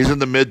 He's in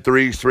the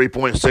mid-3s,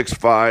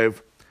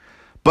 3.65.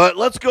 But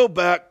let's go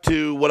back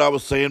to what I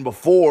was saying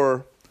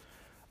before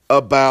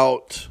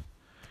about,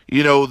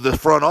 the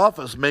front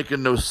office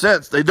making no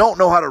sense. They don't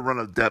know how to run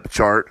a depth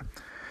chart.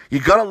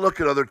 You got to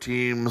look at other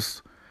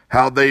teams,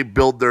 how they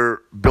build their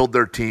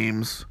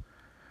teams.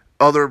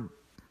 Other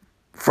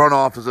front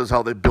offices,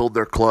 how they build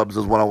their clubs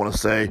is what I want to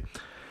say.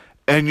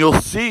 And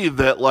you'll see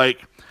that,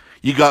 like,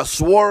 you got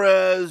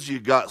Suarez, you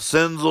got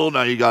Senzel,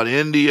 now you got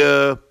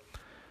India.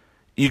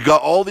 You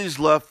got all these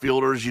left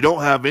fielders. You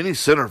don't have any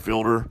center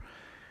fielder.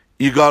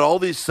 You got all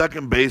these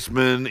second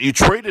basemen. You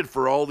traded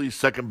for all these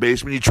second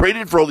basemen. You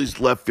traded for all these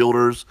left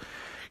fielders.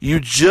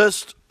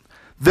 This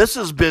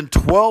has been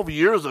 12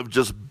 years of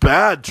just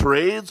bad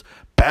trades,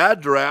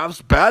 bad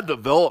drafts, bad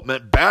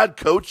development, bad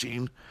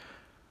coaching.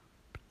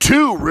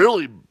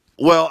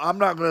 I'm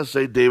not going to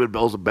say David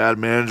Bell's a bad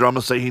manager. I'm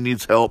going to say he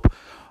needs help.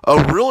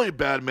 A really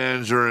bad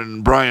manager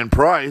in Brian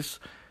Price.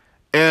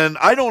 And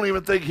I don't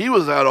even think he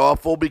was that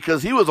awful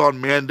because he was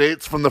on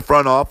mandates from the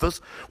front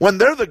office when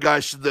they're the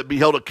guys should be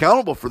held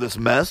accountable for this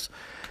mess.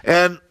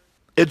 And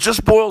it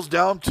just boils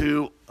down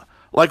to,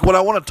 like, when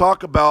I want to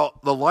talk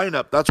about the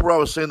lineup, that's where I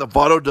was saying that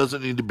Votto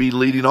doesn't need to be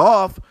leading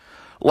off.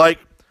 Like,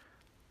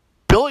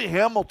 Billy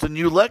Hamilton,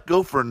 you let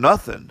go for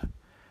nothing.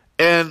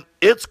 And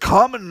it's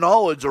common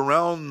knowledge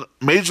around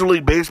Major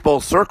League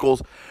Baseball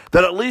circles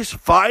that at least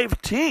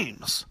 5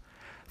 teams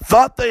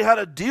thought they had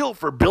a deal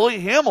for Billy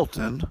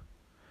Hamilton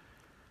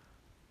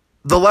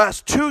the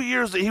last 2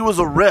 years that he was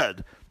a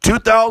Red,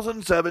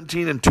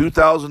 2017 and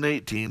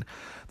 2018.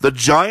 The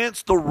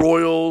Giants, the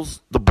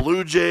Royals, the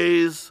Blue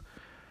Jays,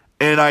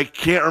 and I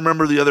can't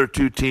remember the other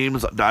 2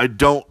 teams. I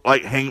don't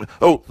like hang.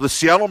 Oh, the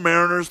Seattle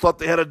Mariners thought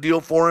they had a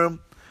deal for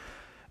him.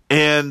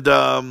 And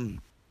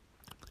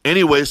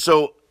anyway,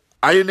 so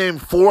I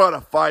named 4 out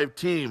of 5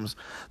 teams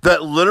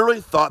that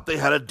literally thought they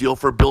had a deal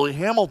for Billy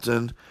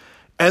Hamilton,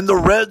 and the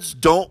Reds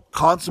don't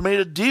consummate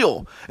a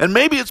deal. And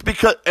maybe it's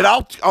because, and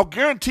I'll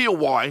guarantee you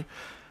why.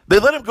 They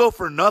let him go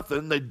for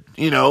nothing. They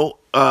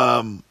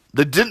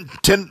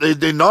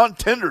they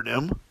non-tendered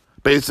him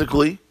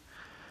basically,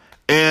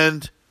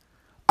 and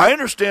I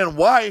understand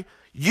why.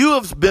 You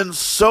have been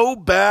so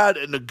bad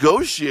at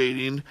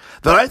negotiating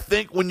that I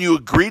think when you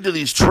agreed to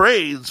these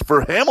trades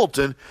for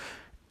Hamilton,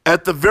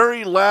 at the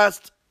very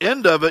last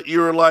end of it,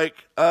 you were like,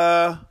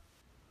 I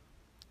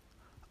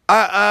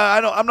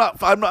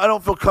I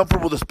don't feel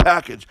comfortable with this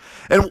package,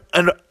 and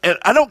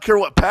I don't care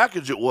what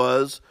package it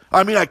was.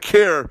 I mean, I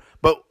care,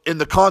 but in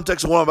the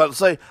context of what I'm about to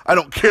say, I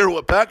don't care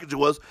what package it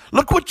was.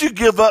 Look what you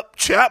give up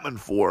Chapman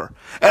for,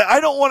 and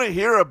I don't want to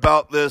hear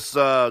about this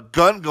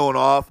gun going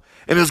off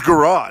in his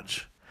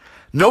garage.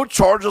 No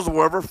charges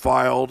were ever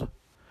filed.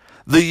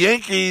 The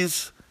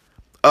Yankees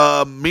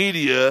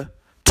media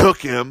took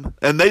him,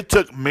 and they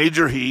took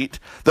major heat.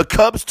 The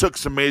Cubs took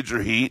some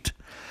major heat.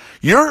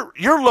 Your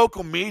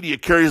local media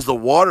carries the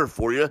water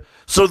for you.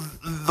 So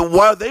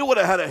while they would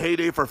have had a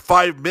heyday for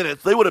 5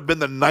 minutes, they would have been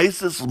the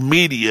nicest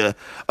media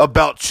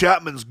about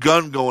Chapman's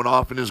gun going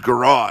off in his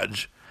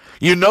garage.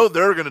 You know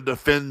they're going to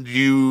defend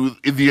you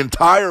the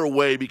entire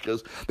way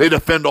because they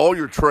defend all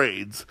your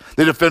trades.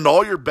 They defend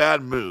all your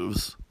bad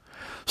moves.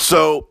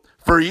 So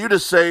for you to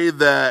say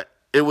that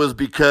it was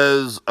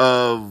because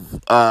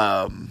of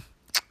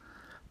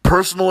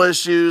personal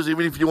issues,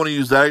 even if you want to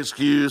use that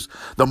excuse,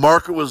 the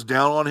market was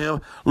down on him.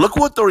 Look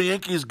what the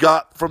Yankees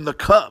got from the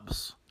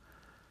Cubs.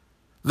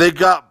 They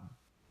got,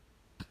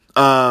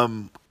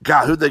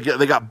 who'd they get?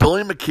 They got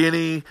Billy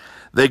McKinney.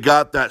 They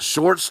got that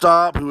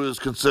shortstop who is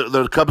considered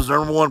the Cubs'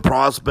 number one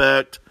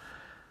prospect.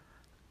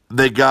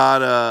 They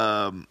got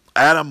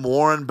Adam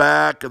Warren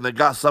back, and they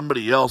got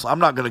somebody else. I'm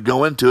not going to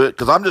go into it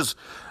because I'm just,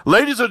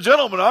 ladies and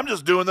gentlemen, I'm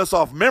just doing this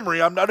off memory.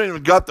 I don't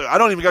even got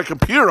a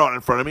computer on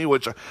in front of me,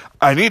 which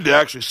I need to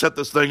actually set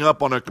this thing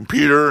up on a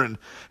computer and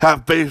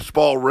have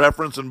Baseball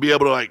Reference and be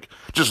able to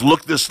just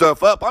look this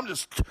stuff up. I'm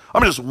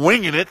just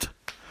winging it.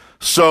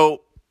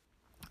 So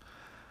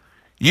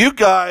you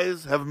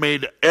guys have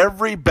made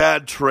every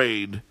bad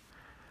trade.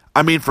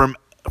 I mean, from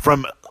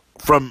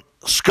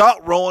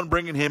Scott Rowland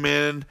bringing him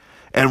in,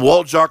 and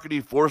Walt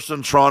Jocketty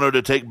forcing Toronto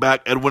to take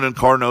back Edwin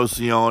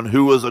Encarnacion,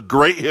 who was a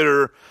great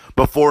hitter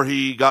before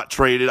he got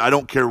traded. I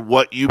don't care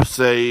what you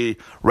say,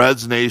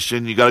 Reds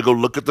Nation. You got to go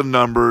look at the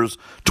numbers.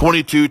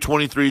 22,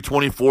 23,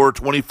 24,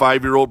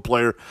 25-year-old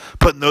player,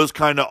 putting those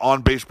kind of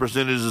on-base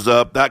percentages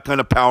up, that kind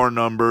of power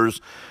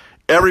numbers.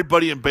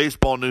 Everybody in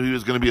baseball knew he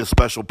was going to be a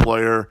special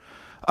player.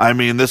 I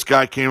mean, this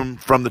guy came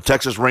from the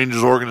Texas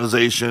Rangers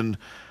organization.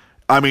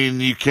 I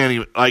mean, you can't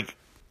even,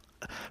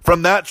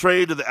 from that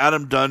trade to the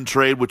Adam Dunn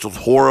trade, which was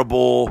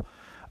horrible,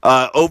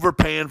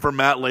 overpaying for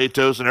Matt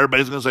Latos, and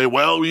everybody's going to say,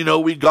 well,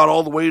 we got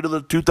all the way to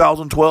the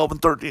 2012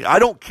 and 13. I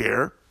don't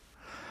care.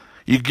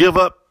 You give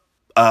up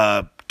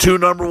 2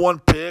 number 1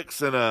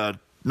 picks and a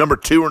number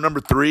 2 or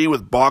number 3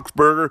 with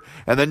Boxberger,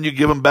 and then you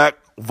give him back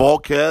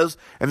Volquez,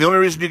 and the only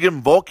reason you give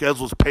him Volquez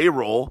was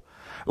payroll.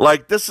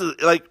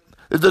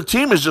 The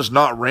team is just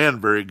not ran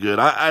very good.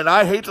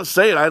 I hate to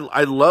say it.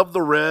 I love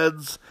the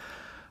Reds.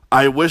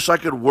 I wish I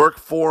could work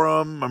for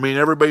them. I mean,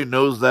 everybody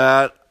knows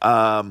that.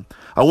 I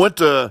went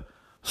to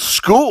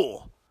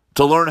school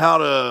to learn how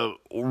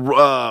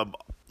to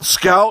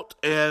scout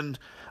and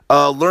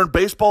learn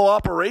baseball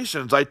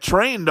operations. I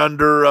trained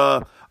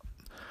under,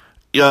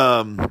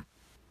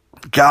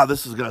 God,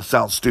 this is going to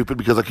sound stupid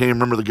because I can't even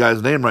remember the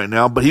guy's name right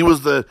now, but he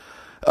was the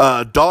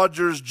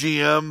Dodgers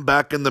GM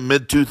back in the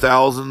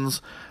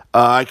mid-2000s.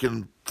 I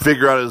can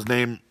figure out his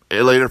name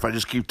later if I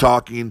just keep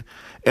talking.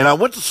 And I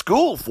went to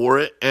school for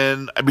it,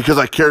 and because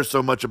I care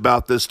so much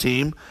about this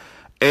team,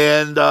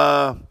 and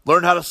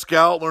learned how to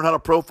scout, learned how to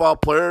profile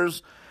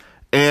players,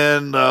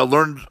 and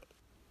learned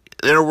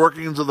the inner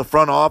workings of the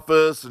front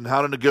office and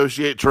how to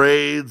negotiate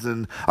trades.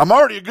 And I'm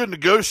already a good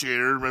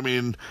negotiator. I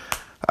mean,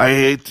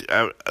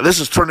 this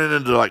is turning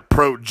into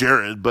pro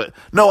Jared, but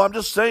no, I'm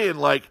just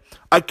saying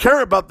I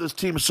care about this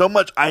team so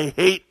much. I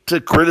hate to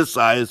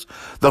criticize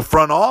the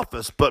front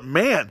office, but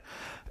man,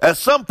 at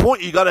some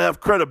point you got to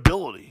have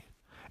credibility.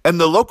 And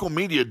the local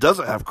media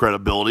doesn't have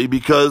credibility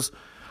because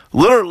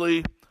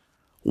literally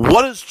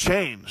what has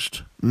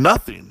changed?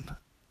 Nothing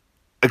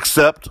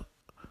except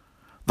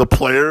the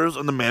players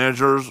and the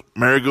managers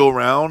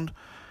merry-go-round.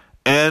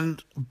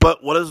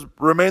 But what has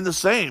remained the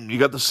same? You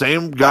got the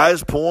same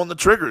guys pulling the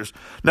triggers.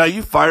 Now,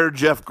 you fired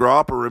Jeff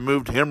Gropp or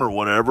removed him or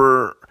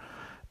whatever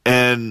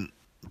and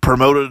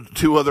promoted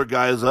 2 other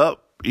guys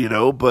up,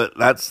 but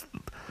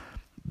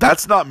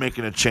that's not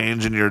making a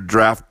change in your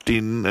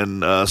drafting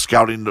and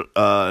scouting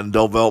and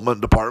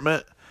development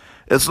department.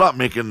 It's not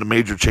making the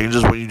major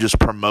changes when you just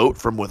promote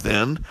from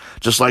within,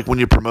 just like when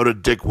you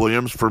promoted Dick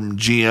Williams from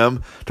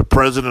GM to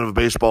president of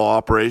baseball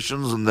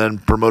operations and then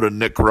promoted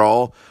Nick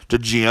Krall to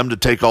GM to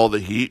take all the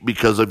heat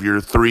because of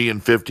your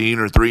 3-15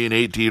 or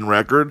 3-18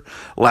 record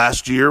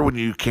last year when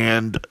you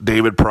canned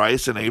David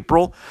Price in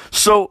April.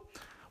 So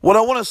what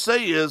I want to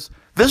say is,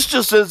 this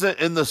just isn't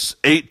in this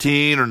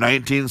 18 or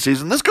 19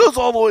 season. This goes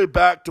all the way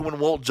back to when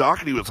Walt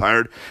Jocketty was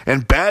hired,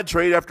 and bad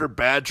trade after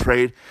bad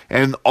trade,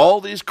 and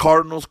all these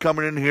Cardinals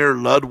coming in here,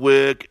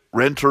 Ludwig,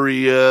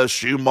 Renteria,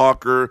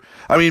 Schumacher.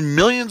 I mean,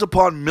 millions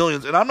upon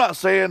millions. And I'm not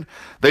saying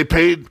they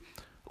paid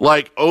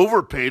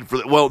overpaid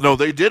for well, no,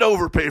 they did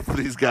overpay for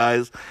these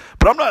guys,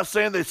 but I'm not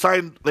saying they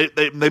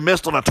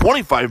missed on a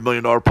 $25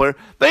 million player.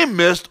 They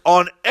missed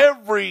on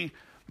every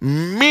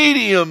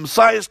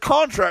medium-sized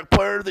contract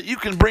player that you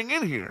can bring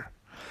in here.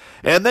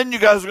 And then you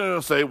guys are going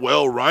to say,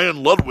 well,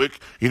 Ryan Ludwig,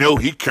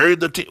 he carried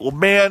the team. Well,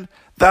 man,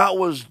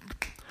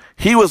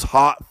 he was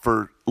hot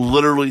for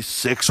literally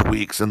 6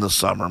 weeks in the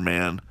summer,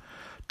 man.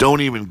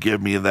 Don't even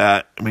give me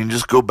that. I mean,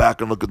 just go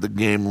back and look at the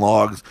game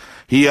logs.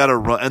 He had a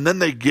run, and then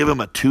they give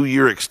him a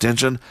 2-year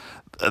extension.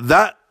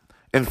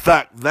 In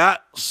fact,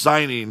 that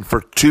signing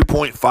for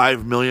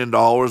 $2.5 million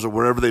or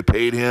whatever they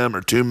paid him,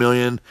 or $2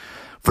 million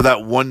for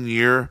that 1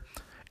 year,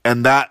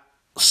 and that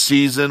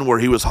season where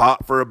he was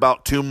hot for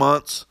about 2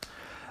 months,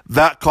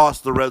 that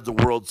cost the Reds a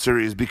World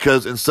Series,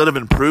 because instead of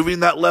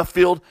improving that left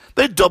field,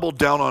 they doubled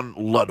down on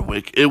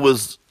Ludwig. It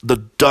was the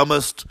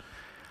dumbest.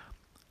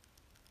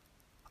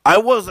 I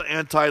wasn't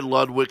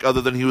anti-Ludwig other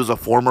than he was a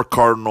former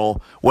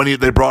Cardinal when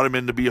they brought him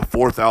in to be a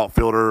fourth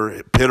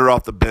outfielder, hitter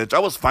off the bench. I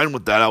was fine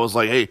with that. I was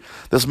like, hey,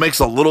 this makes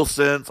a little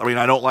sense. I mean,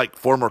 I don't like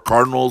former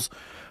Cardinals,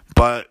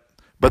 but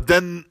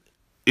then,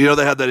 they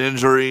had that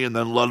injury, and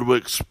then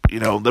Ludwig's,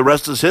 the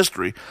rest is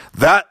history.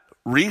 That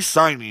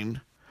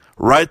re-signing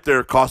right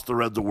there cost the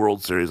Reds a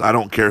World Series. I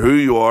don't care who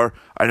you are.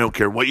 I don't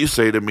care what you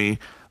say to me.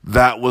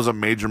 That was a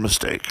major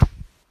mistake.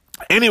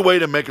 Anyway,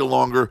 to make a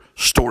longer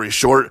story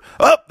short,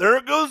 there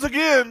it goes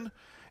again.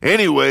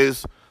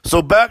 Anyways,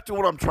 so back to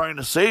what I'm trying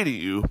to say to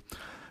you.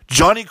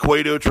 Johnny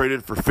Cueto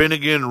traded for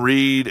Finnegan,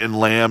 Reed, and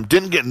Lamb.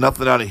 Didn't get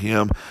nothing out of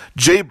him.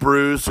 Jay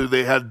Bruce, who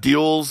they had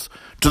deals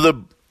to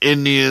the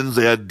Indians.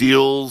 They had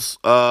deals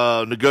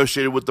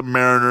negotiated with the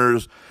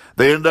Mariners.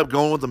 They ended up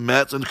going with the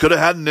Mets and could have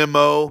had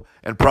Nimmo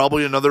and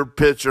probably another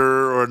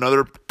pitcher or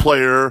another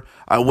player.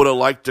 I would have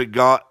liked to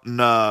gotten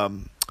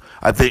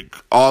I think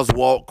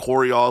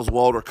Corey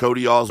Oswald or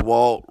Cody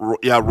Oswald.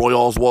 Roy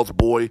Oswald's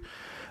boy.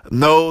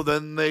 No,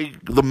 then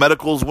the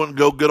medicals wouldn't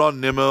go good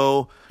on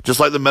Nimmo, just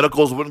like the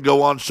medicals wouldn't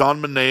go on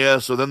Sean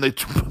Manaea. So then they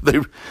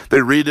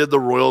redid the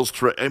Royals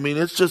trade. I mean,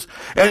 it's just,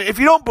 and if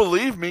you don't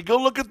believe me, go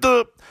look at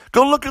the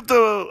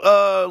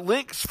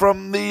links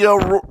from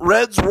the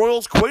Reds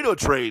Royals Cueto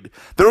trade.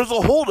 There was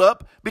a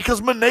holdup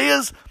because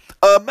Manaea's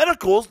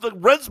medicals, the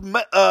Reds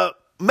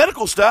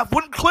medical staff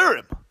wouldn't clear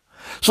him.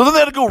 So then they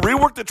had to go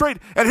rework the trade.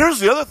 And here's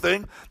the other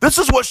thing. This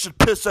is what should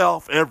piss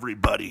off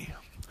everybody.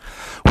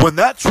 When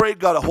that trade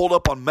got a hold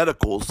up on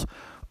medicals,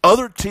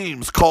 other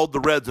teams called the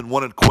Reds and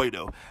wanted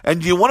Cueto.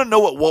 And do you want to know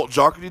what Walt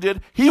Jocketty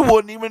did? He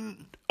wouldn't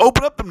even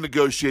open up them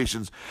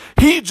negotiations.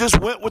 He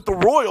just went with the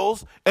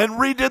Royals and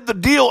redid the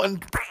deal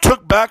and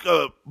took back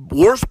a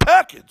worse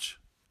package.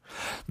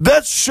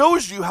 That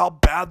shows you how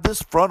bad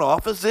this front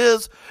office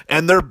is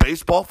and their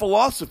baseball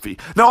philosophy.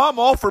 Now, I'm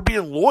all for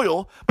being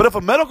loyal, but if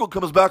a medical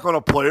comes back on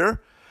a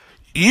player,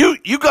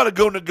 you got to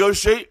go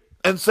negotiate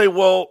and say,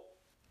 well,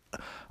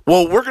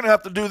 we're going to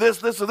have to do this,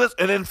 this, and this.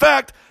 And in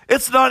fact,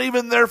 it's not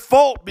even their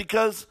fault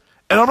because,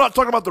 and I'm not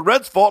talking about the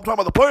Reds' fault, I'm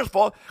talking about the players'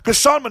 fault, because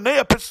Sean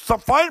Manaea pitched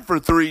some fine for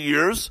 3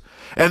 years,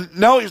 and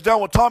now he's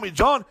down with Tommy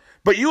John.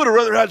 But you would have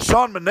rather had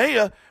Sean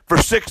Manaea for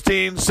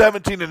 16,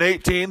 17, and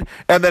 18,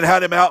 and then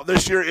had him out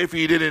this year if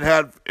he didn't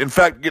have, in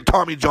fact, get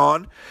Tommy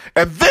John.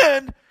 And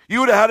then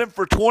you would have had him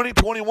for 20,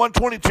 21,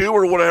 22,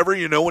 or whatever,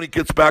 when he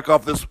gets back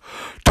off this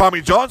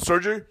Tommy John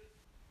surgery.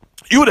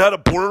 You would have had a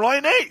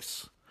borderline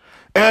ace.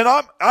 And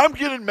I'm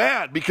getting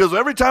mad because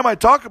every time I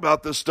talk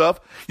about this stuff,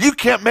 you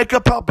can't make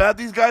up how bad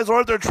these guys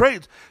are at their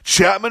trades.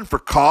 Chapman for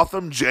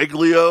Cotham,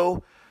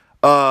 Jaglio,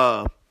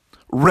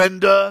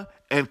 Renda,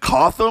 and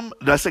Cotham.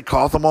 Did I say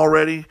Cotham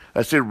already? Did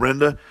I say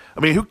Renda? I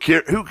mean, who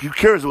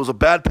cares? It was a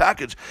bad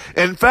package.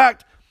 In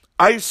fact,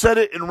 I said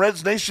it in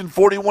Reds Nation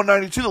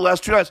 4192 the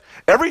last 2 nights.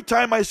 Every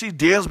time I see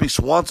Dansby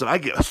Swanson, I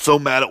get so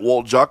mad at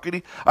Walt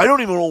Jocketty. I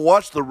don't even want to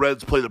watch the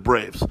Reds play the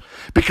Braves.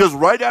 Because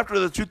right after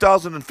the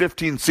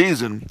 2015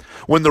 season,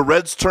 when the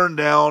Reds turned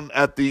down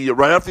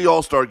right after the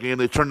All-Star game,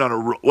 they turned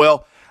down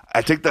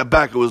I take that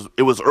back.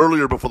 It was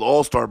earlier before the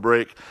All-Star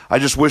break. I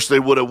just wish they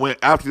would have went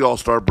after the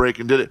All-Star break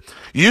and did it.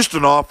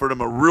 Houston offered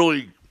him a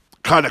really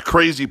kind of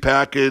crazy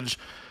package,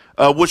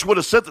 which would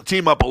have set the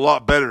team up a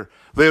lot better.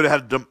 They would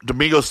have had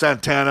Domingo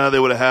Santana. They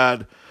would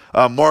have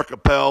had Mark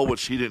Appel,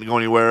 which he didn't go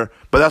anywhere.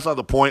 But that's not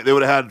the point. They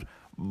would have had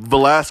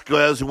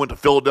Velasquez, who went to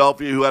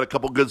Philadelphia, who had a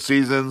couple good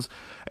seasons.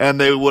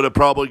 And they would have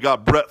probably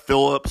got Brett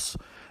Phillips.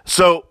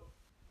 So,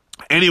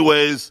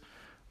 anyways,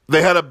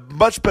 they had a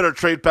much better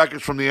trade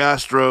package from the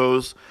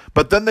Astros.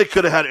 But then they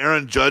could have had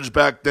Aaron Judge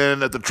back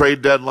then at the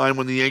trade deadline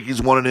when the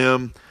Yankees wanted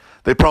him.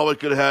 They probably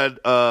could have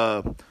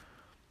had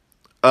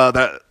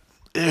that.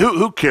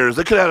 Who cares?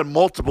 They could have had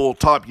multiple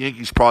top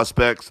Yankees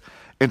prospects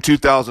in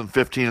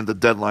 2015 at the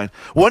deadline.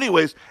 Well,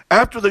 anyways,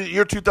 after the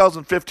year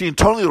 2015,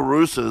 Tony La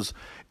Russa's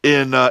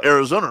in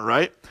Arizona,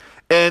 right?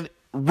 And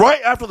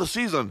right after the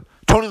season,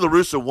 Tony La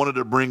Russa wanted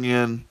to bring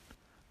in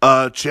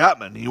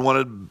Chapman. He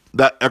wanted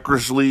that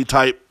Eckersley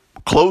type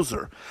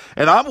closer.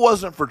 And I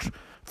wasn't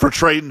for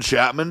trading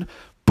Chapman,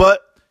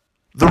 but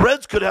the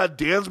Reds could have had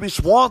Dansby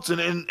Swanson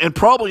and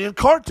probably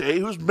Encarte,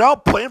 who's now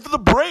playing for the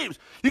Braves.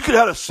 You could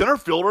have had a center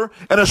fielder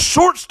and a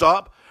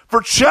shortstop for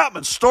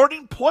Chapman,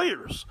 starting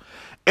players.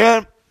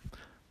 And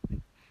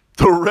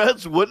the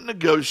Reds wouldn't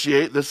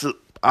negotiate.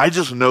 I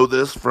just know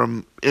this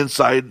from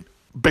inside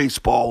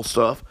baseball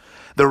stuff.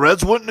 The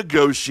Reds wouldn't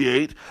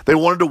negotiate. They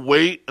wanted to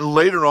wait and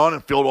later on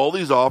and field all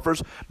these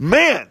offers.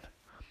 Man,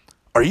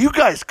 are you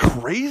guys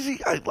crazy?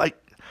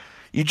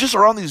 You just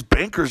are on these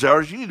bankers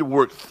hours. You need to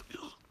work.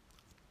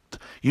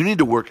 You need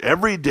to work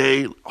every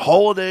day,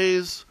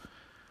 holidays,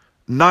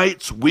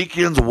 nights,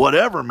 weekends,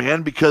 whatever,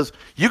 man, because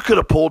you could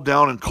have pulled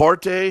down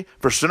Encarte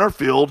for center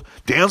field,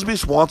 Dansby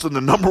Swanson,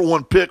 the number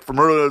 1 pick from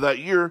earlier that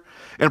year,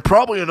 and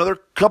probably another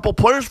couple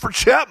players for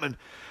Chapman.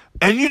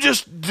 And you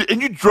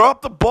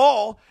dropped the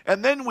ball,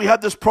 and then we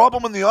had this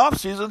problem in the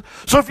offseason.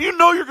 So if you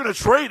know you're going to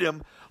trade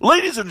him,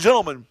 ladies and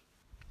gentlemen,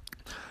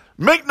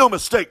 make no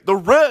mistake, the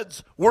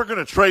Reds were going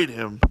to trade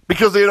him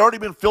because they had already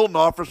been fielding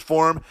offers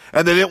for him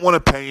and they didn't want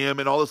to pay him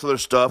and all this other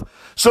stuff.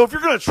 So if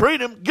you're going to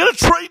trade him, get a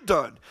trade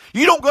done.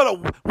 You don't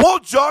got to,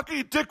 Walt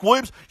Jockey, Dick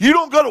Williams, you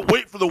don't got to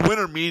wait for the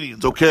winter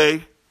meetings,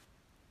 okay?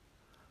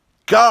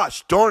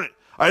 Gosh darn it.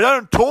 I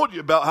done told you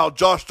about how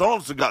Josh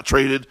Donaldson got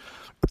traded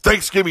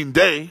Thanksgiving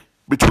Day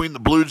between the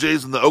Blue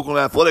Jays and the Oakland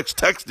Athletics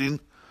texting.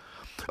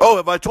 Oh,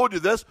 have I told you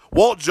this?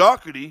 Walt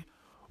Jockey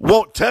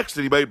won't text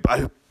anybody.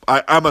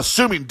 I'm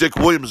assuming Dick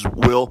Williams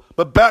will,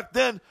 but back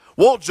then,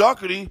 Walt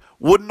Jockey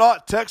would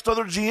not text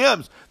other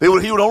GMs. He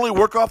would only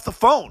work off the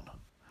phone.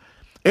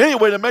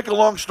 Anyway, to make a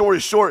long story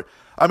short,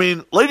 I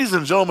mean, ladies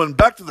and gentlemen,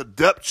 back to the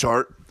depth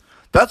chart.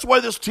 That's why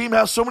this team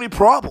has so many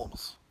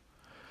problems.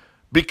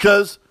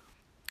 Because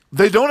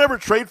they don't ever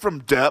trade from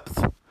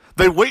depth.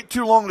 They wait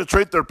too long to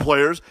trade their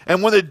players.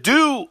 And when they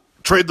do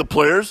trade the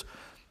players,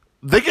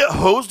 they get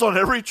hosed on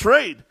every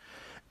trade.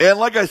 And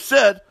like I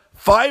said,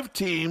 5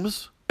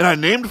 teams, and I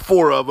named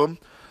 4 of them,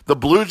 the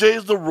Blue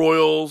Jays, the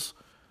Royals,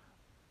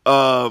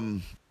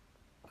 the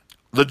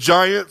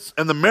Giants,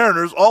 and the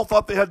Mariners all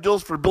thought they had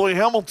deals for Billy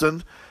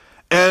Hamilton.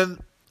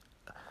 And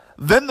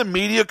then the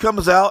media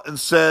comes out and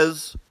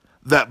says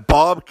that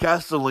Bob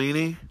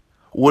Castellini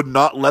would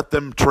not let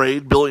them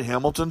trade Billy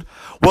Hamilton.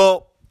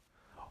 Well,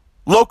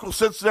 local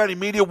Cincinnati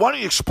media, why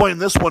don't you explain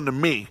this one to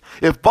me?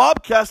 If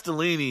Bob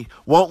Castellini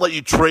won't let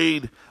you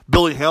trade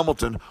Billy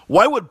Hamilton,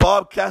 why would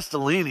Bob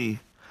Castellini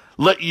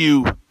let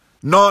you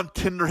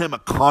non-tender him a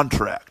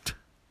contract?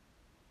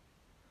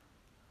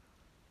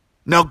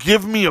 Now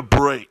give me a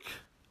break.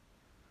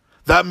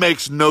 That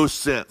makes no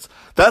sense.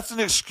 That's an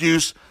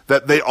excuse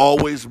that they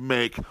always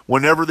make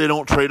whenever they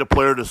don't trade a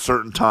player at a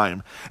certain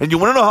time. And you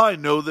want to know how I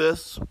know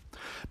this?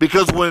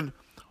 Because when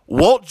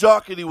Walt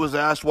Jockey was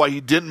asked why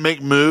he didn't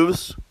make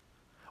moves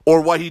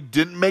or why he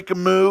didn't make a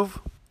move,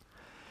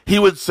 he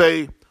would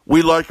say,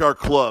 "We like our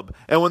club."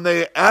 And when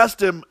they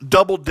asked him,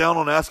 doubled down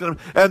on asking him,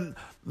 and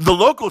the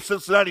local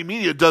Cincinnati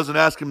media doesn't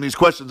ask him these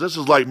questions. This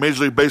is like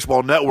Major League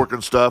Baseball Network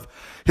and stuff.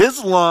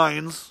 His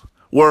lines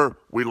were,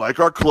 "We like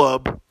our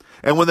club."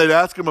 And when they'd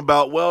ask him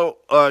about, well,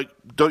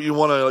 don't you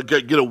want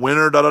to get a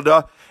winner,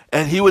 da-da-da,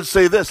 and he would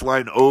say this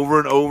line over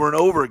and over and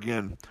over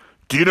again.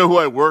 "Do you know who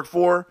I work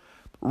for?"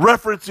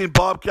 Referencing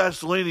Bob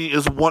Castellini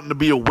is wanting to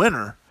be a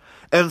winner.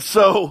 And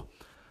so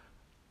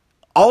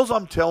all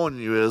I'm telling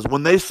you is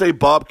when they say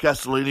Bob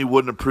Castellini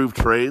wouldn't approve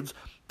trades,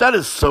 that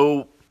is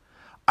so,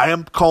 I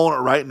am calling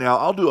it right now.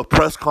 I'll do a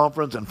press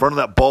conference in front of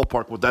that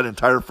ballpark with that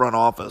entire front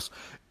office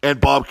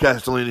and Bob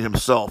Castellini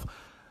himself.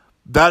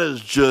 That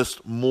is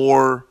just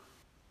more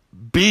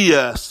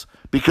BS,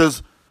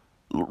 because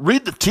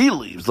read the tea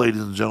leaves,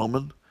 ladies and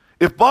gentlemen.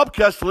 If Bob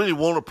Castellini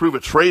won't approve a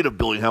trade of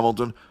Billy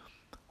Hamilton,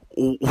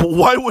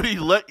 why would he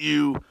let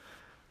you,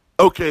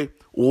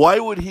 why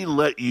would he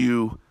let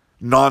you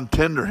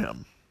non-tender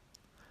him?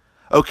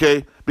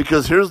 Okay,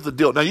 because here's the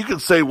deal. Now, you can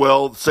say,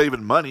 well,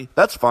 saving money,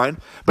 that's fine,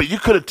 but you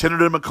could have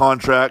tendered him a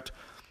contract,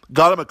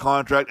 got him a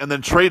contract, and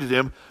then traded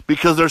him,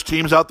 because there's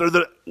teams out there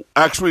that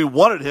actually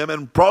wanted him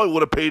and probably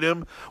would have paid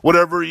him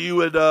whatever you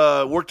had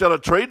worked out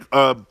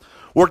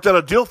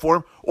a deal for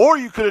him, or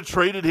you could have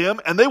traded him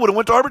and they would have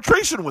went to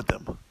arbitration with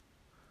him.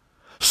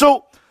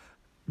 So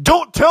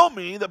don't tell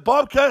me that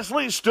Bob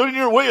Castellini stood in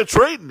your way of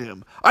trading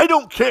him. I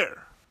don't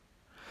care,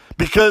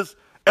 because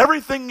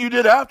everything you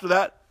did after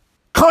that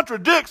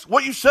contradicts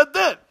what you said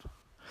then.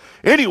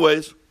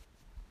 Anyways,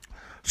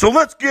 so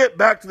let's get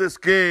back to this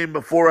game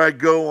before I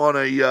go on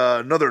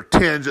another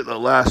tangent in the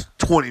last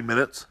 20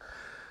 minutes.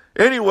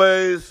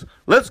 Anyways,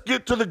 let's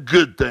get to the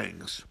good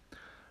things.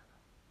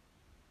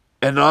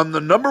 And on the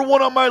number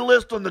 1 on my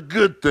list on the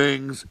good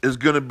things is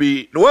going to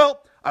be,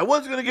 well, I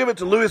was going to give it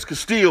to Luis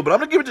Castillo, but I'm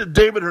going to give it to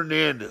David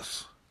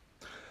Hernandez.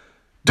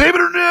 David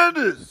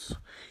Hernandez,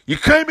 you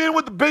came in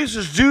with the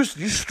bases juice,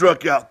 and you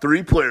struck out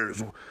 3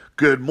 players.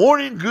 Good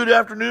morning, good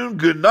afternoon,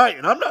 good night.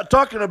 And I'm not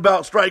talking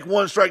about strike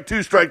 1, strike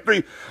 2, strike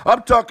 3.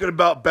 I'm talking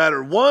about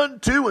batter 1,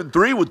 2, and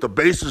 3 with the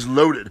bases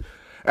loaded.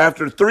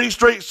 After 3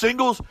 straight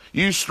singles,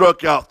 you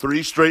struck out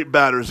 3 straight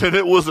batters, and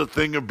it was a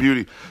thing of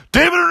beauty.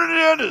 David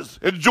Hernandez,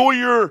 enjoy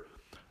your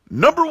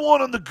number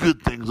 1 on the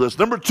good things list.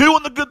 Number 2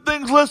 on the good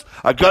things list,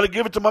 I got to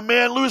give it to my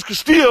man, Luis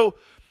Castillo.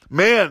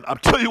 Man, I'm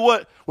telling you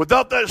what,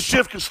 without that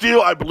shift, Castillo,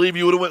 I believe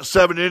you would have went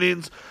 7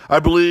 innings. I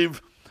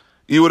believe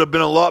you would have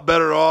been a lot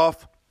better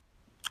off.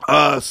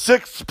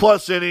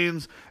 6+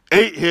 innings,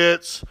 8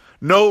 hits,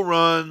 no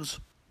runs,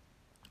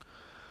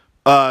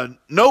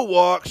 no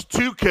walks,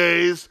 2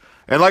 Ks,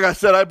 And like I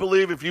said, I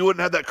believe if you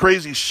wouldn't have that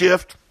crazy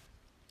shift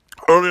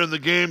earlier in the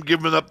game,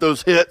 giving up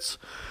those hits,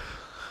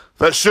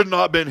 that should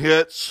not have been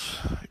hits.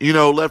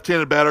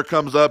 Left-handed batter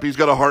comes up. He's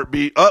got a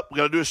heartbeat. We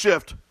got to do a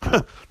shift.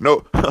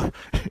 No.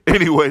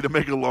 Anyway, to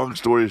make a long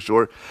story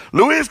short,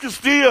 Luis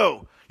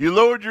Castillo, you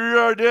lowered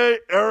your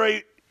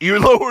ERA. You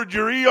lowered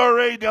your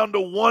ERA down to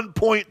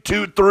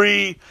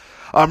 1.23.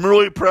 I'm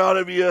really proud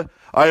of you.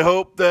 I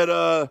hope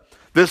that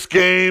this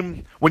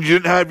game, when you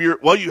didn't have you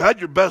had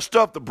your best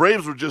stuff. The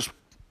Braves were just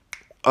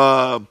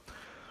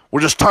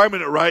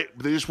timing it right.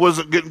 They just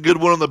wasn't getting good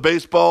one on the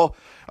baseball.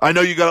 I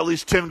know you got at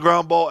least 10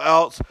 ground ball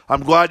outs.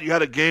 I'm glad you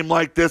had a game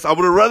like this. I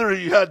would have rather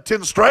you had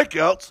 10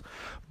 strikeouts,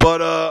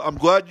 but I'm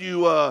glad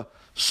you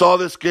saw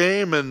this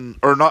game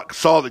or not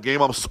saw the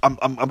game.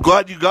 I'm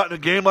glad you got in a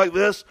game like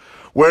this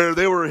where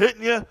they were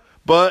hitting you,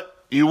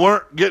 but you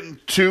weren't getting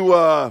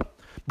too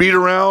beat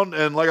around.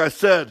 And like I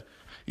said,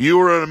 you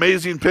were an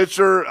amazing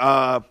pitcher.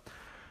 I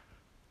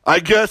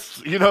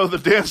guess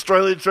the Dan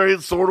Straley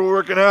trade sort of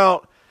working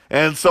out.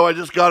 And so I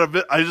just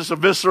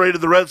eviscerated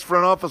the Reds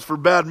front office for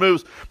bad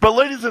moves. But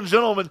ladies and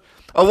gentlemen,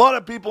 a lot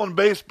of people in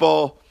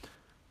baseball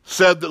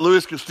said that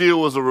Luis Castillo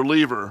was a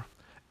reliever.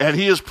 And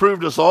he has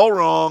proved us all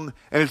wrong,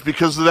 and it's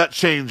because of that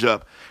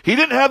changeup. He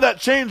didn't have that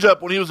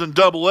changeup when he was in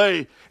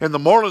Double-A in the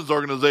Marlins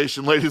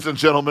organization, ladies and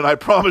gentlemen. I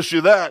promise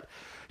you that.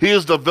 He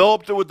has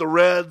developed it with the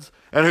Reds,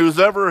 and who's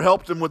ever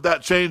helped him with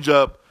that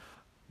changeup,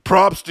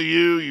 props to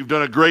you. You've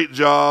done a great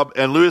job.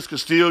 And Luis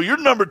Castillo, you're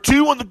number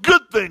 2 on the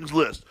good things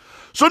list.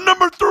 So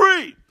number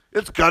 3,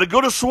 it's got to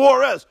go to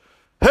Suarez.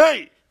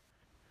 Hey,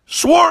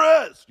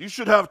 Suarez, you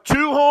should have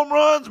 2 home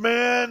runs,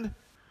 man.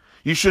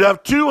 You should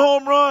have 2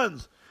 home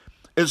runs.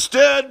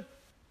 Instead,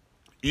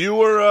 you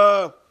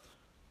were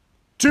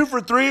 2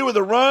 for 3 with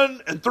a run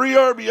and 3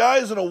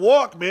 RBIs and a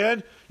walk,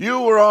 man.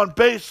 You were on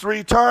base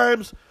 3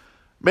 times.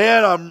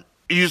 Man,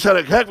 you just had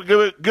a heck of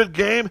a good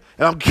game,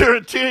 and I'm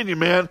guaranteeing you,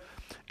 man,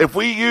 if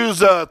we use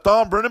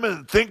Thom Brennaman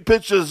and Think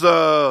Pitch's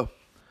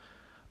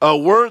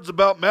words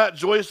about Matt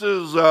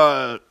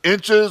Joyce's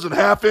inches and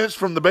half inch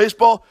from the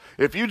baseball,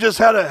 if you just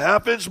had a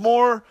half inch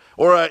more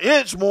or an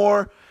inch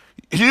more,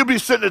 you'd be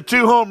sitting at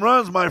 2 home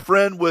runs, my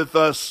friend, with 2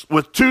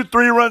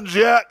 3-run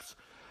jacks.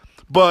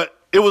 But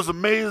it was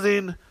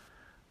amazing.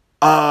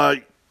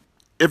 If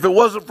it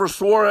wasn't for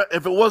Suarez,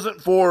 if it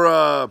wasn't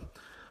for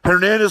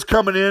Hernandez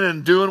coming in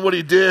and doing what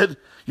he did,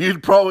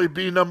 you'd probably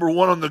be number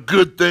 1 on the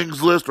good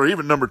things list, or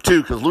even number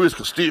 2, because Luis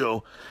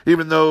Castillo,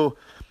 even though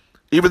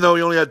he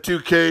only had 2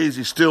 Ks,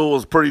 he still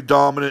was pretty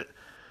dominant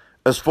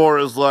as far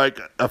as,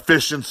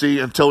 efficiency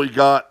until he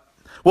got...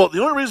 Well,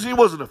 the only reason he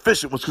wasn't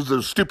efficient was because of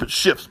those stupid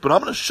shifts, but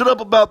I'm going to shut up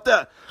about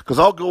that because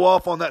I'll go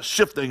off on that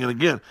shift thing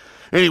again.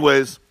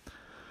 Anyways,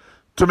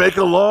 to make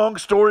a long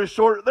story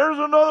short, there's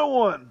another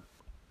one.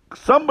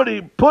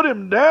 Somebody put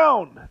him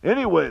down.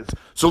 Anyways,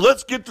 so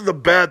let's get to the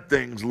bad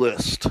things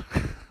list.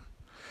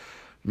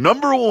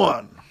 Number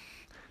 1,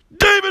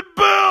 David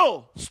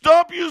Bell.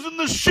 Stop using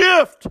the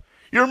shift.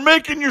 You're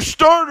making your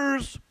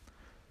starters.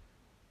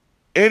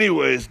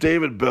 Anyways,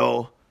 David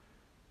Bell,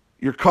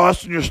 you're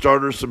costing your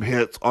starters some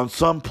hits on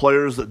some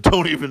players that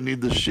don't even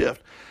need the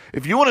shift.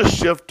 If you want to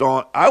shift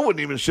on, I wouldn't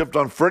even shift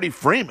on Freddie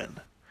Freeman.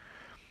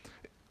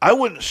 I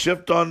wouldn't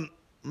shift on,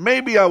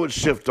 maybe I would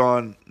shift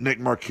on Nick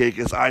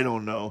Markakis. I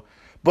don't know.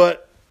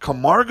 But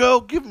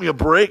Camargo, give me a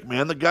break,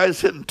 man. The guy's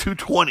hitting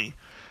 220.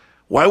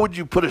 Why would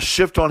you put a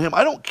shift on him?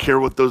 I don't care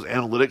what those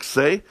analytics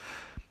say.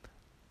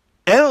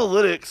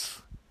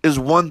 Analytics is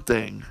one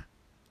thing,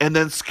 and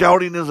then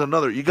scouting is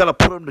another. You got to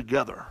put them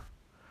together.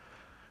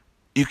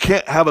 You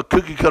can't have a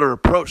cookie-cutter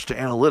approach to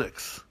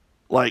analytics.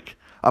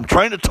 I'm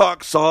trying to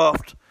talk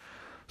soft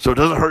so it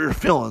doesn't hurt your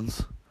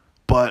feelings,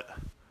 but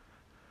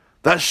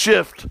that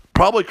shift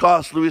probably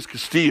cost Luis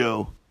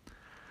Castillo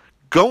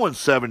going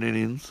 7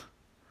 innings.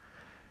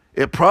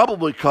 It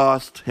probably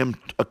cost him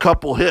a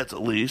couple hits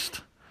at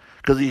least,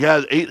 because he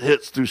had 8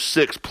 hits through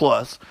 6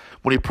 plus,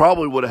 when he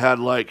probably would have had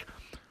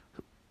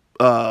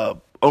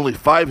only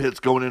 5 hits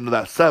going into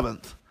that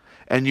 7th,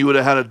 and you would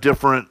have had a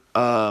different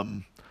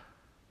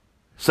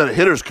set of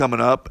hitters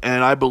coming up,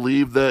 and I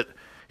believe that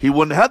he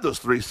wouldn't have had those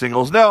 3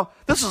 singles. Now,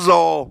 this is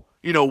all,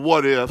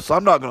 what ifs.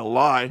 I'm not going to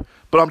lie,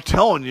 but I'm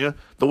telling you,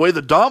 the way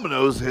the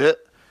dominoes hit,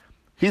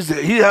 he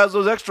has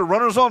those extra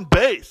runners on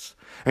base,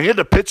 and he had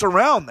to pitch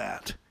around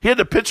that. He had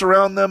to pitch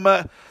around them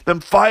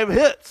 5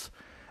 hits,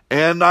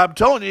 and I'm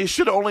telling you, he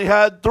should have only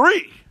had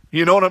 3.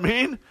 You know what I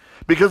mean?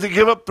 Because he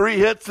gave up 3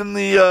 hits in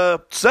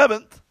the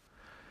 7th.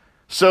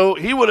 So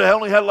he would have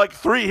only had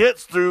 3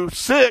 hits through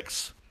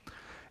 6,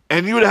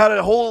 and you would have had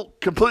a whole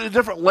completely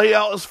different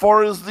layout as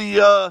far as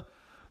the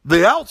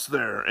outs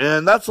there.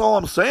 And that's all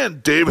I'm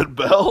saying, David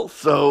Bell.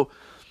 So,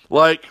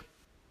 I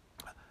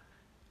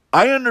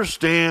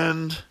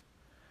understand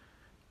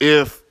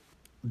if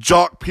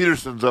Jock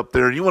Peterson's up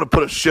there and you want to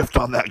put a shift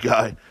on that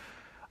guy.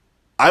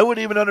 I would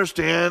even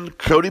understand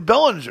Cody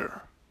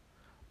Bellinger.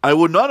 I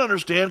would not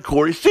understand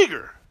Corey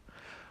Seager.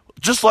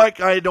 Just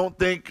like I don't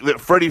think that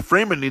Freddie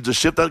Freeman needs a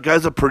shift. That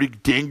guy's a pretty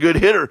dang good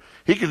hitter.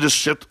 He can just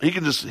shift. He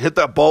can just hit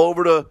that ball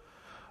over to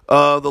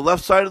the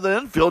left side of the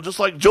infield, just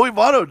like Joey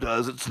Votto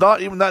does. It's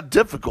not even that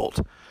difficult.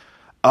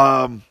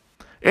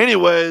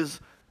 Anyways,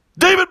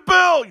 David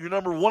Bell, you're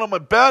number 1 on my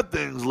bad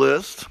things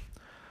list.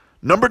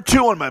 Number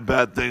 2 on my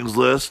bad things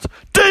list,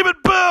 David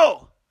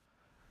Bell.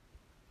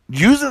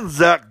 Using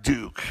Zach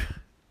Duke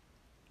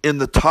in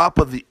the top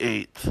of the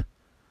 8th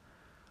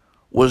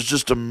was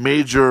just a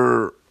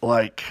major,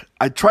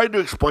 I tried to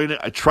explain it.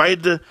 I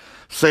tried to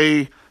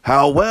say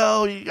how,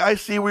 well, I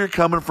see where you're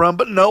coming from,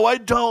 but no, I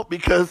don't,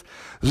 because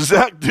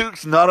Zach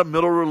Duke's not a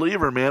middle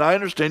reliever, man. I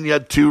understand you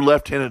had 2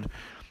 left-handed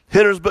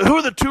hitters, but who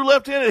are the 2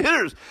 left-handed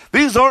hitters?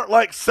 These aren't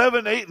like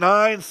 7, 8,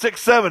 9,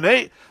 6, 7,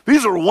 8.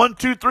 These are 1,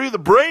 2, 3 of the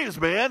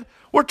Braves, man.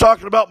 We're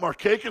talking about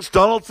Markakis,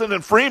 Donaldson,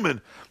 and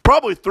Freeman.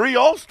 Probably 3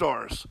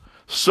 all-stars.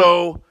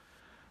 So,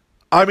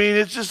 I mean,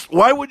 it's just,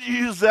 why would you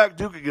use Zach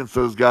Duke against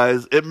those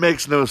guys? It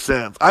makes no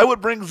sense. I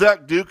would bring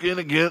Zach Duke in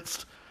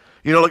against,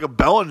 like a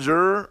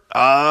Bellinger.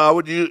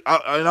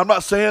 And I'm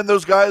not saying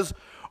those guys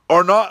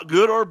are not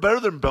good or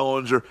better than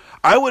Bellinger.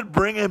 I would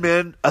bring him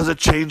in as a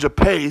change of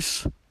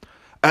pace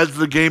as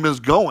the game is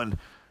going,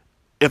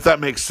 if that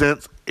makes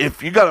sense.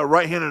 If you got a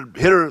right-handed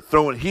hitter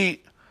throwing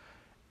heat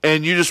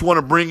and you just want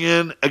to bring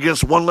in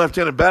against one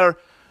left-handed batter,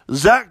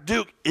 Zach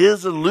Duke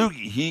is a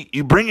loogie.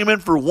 You bring him in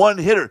for one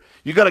hitter.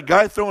 You got a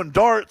guy throwing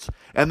darts,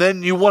 and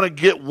then you want to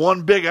get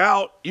one big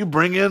out, you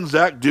bring in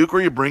Zach Duke,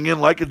 or you bring in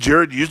like a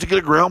Jared Hughes to get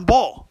a ground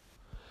ball.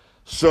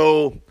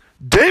 So,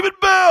 David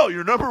Bell,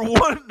 you're number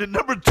 1 and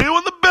number 2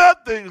 on the bad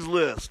things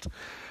list.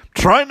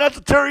 Trying not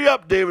to tear you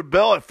up, David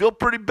Bell. I feel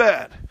pretty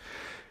bad.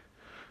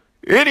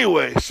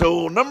 Anyway,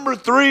 so number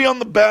 3 on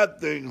the bad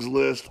things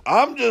list,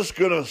 I'm just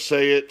going to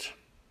say it.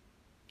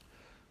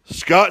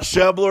 Scott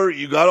Schebler,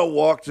 you got a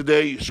walk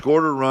today. You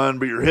scored a run,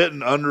 but you're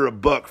hitting under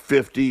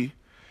 $150.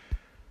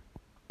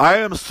 I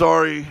am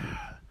sorry,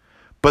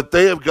 but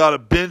they have got to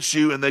bench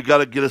you, and they got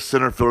to get a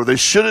center fielder. They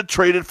should have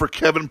traded for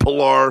Kevin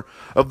Pillar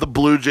of the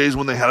Blue Jays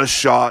when they had a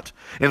shot.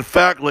 In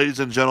fact, ladies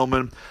and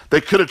gentlemen,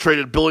 they could have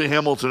traded Billy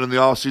Hamilton in the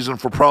offseason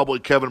for probably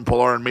Kevin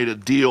Pillar and made a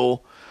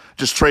deal.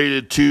 Just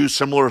traded 2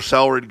 similar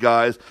salaried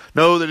guys.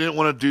 No, they didn't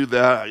want to do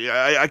that.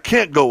 I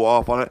can't go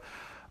off on it.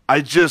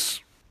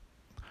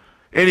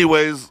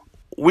 Anyways,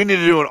 we need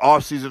to do an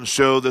off-season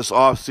show this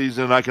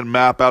off-season. I can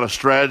map out a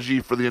strategy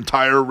for the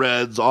entire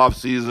Reds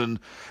off-season,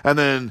 and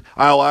then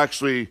I'll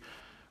actually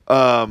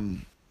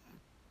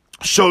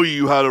show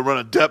you how to run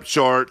a depth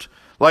chart.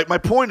 Like, my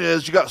point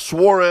is, you got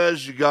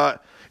Suarez, you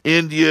got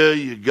India,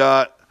 you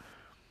got,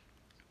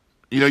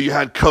 you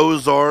had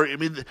Cozart. I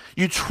mean,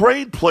 you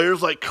trade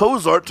players like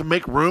Cozart to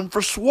make room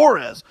for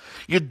Suarez.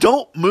 You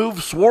don't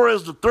move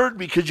Suarez to third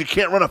because you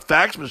can't run a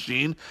fax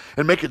machine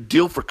and make a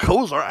deal for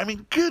Cozart. I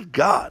mean, good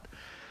God.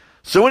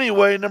 So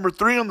anyway, number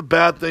 3 on the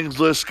bad things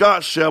list,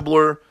 Scott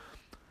Schebler,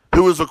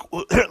 who is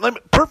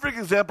perfect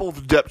example of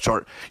the depth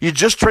chart. You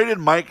just traded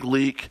Mike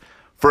Leake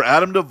for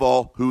Adam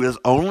Duvall, who is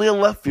only a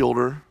left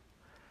fielder,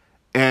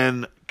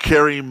 and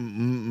Kerry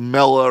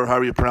Mella, or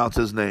however you pronounce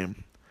his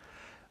name.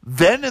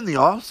 Then in the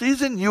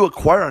offseason, you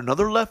acquire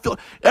another left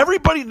fielder.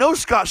 Everybody knows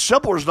Scott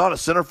Schebler is not a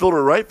center fielder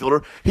or right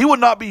fielder. He would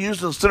not be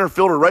used in center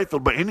field or right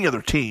field by any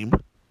other team.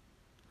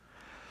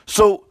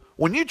 So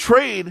when you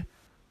trade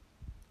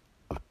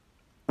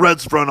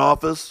Reds front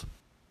office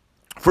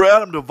for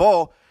Adam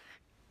Duvall,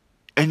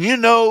 and you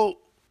know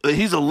that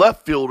he's a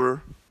left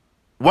fielder,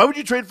 why would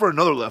you trade for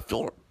another left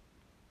fielder?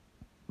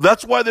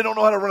 That's why they don't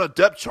know how to run a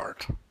depth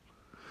chart.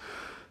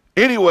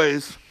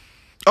 Anyways,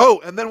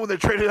 and then when they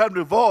traded Adam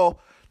Duvall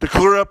to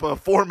clear up a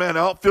 4-man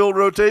outfield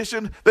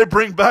rotation, they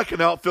bring back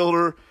an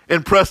outfielder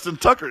in Preston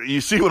Tucker.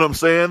 You see what I'm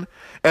saying?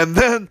 And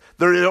then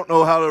they don't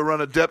know how to run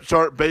a depth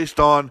chart based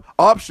on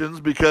options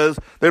because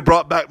they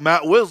brought back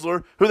Matt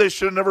Wisler, who they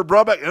should have never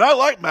brought back. And I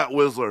like Matt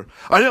Wisler.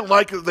 I didn't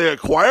like that they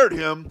acquired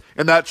him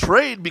in that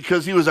trade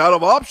because he was out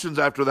of options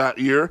after that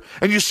year.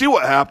 And you see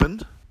what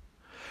happened.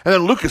 And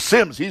then Lucas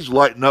Sims, he's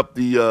lighting up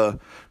the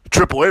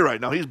AAA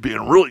right now. He's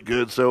being really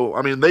good. So,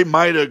 I mean, they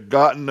might have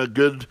gotten a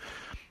good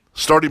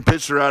starting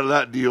pitcher out of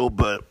that deal,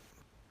 but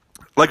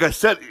like I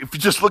said, if you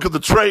just look at the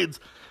trades,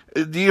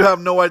 you have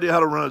no idea how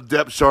to run a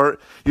depth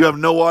chart. You have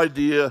no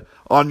idea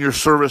on your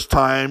service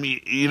time.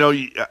 If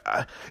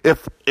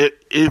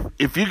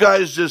you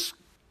guys just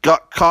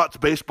got Cott's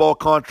baseball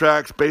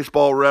contracts,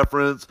 Baseball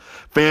Reference,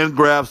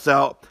 Fangraphs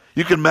out,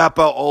 you can map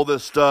out all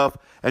this stuff,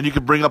 and you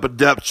can bring up a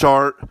depth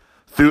chart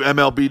through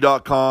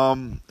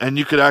MLB.com, and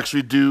you could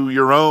actually do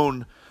your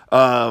own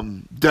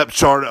depth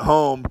chart at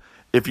home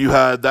if you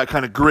had that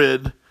kind of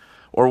grid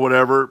or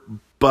whatever,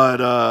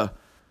 but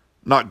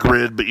not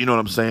grid, but you know what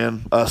I'm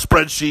saying, a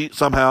spreadsheet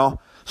somehow.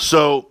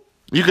 So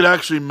you could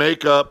actually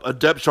make up a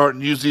depth chart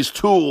and use these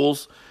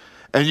tools,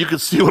 and you can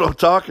see what I'm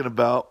talking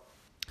about.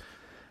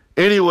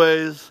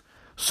 Anyways,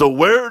 so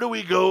where do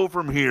we go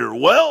from here?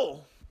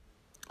 Well,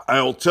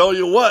 I'll tell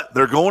you what,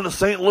 they're going to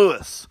St.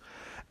 Louis,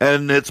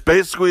 and it's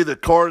basically the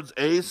Cards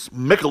ace,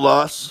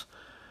 Mikolas,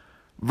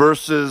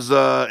 versus,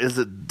 is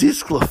it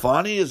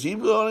DeSclafani? Is he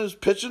on his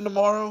pitching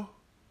tomorrow?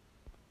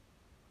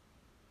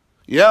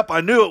 Yep,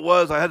 I knew it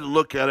was. I had to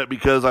look at it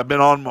because I've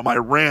been on my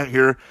rant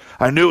here.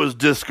 I knew it was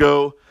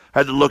Disco.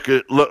 had to look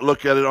at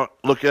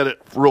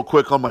it real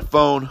quick on my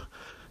phone,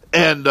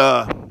 and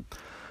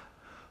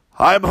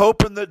I'm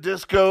hoping that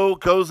Disco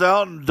goes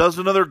out and does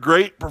another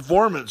great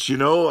performance.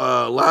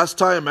 Last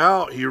time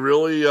out, he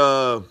really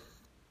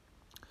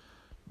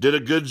did a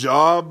good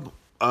job.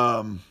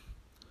 But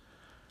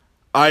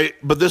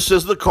this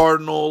is the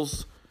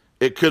Cardinals.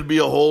 It could be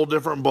a whole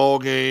different ball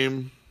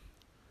game.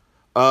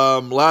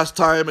 Last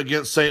time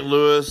against St.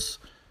 Louis,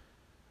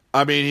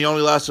 he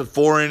only lasted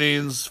 4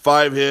 innings,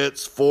 5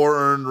 hits, 4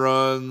 earned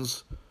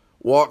runs,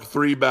 walked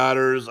 3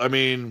 batters.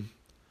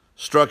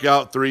 Struck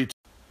out 3.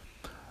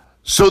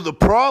 So the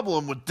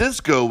problem with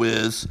Disco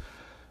is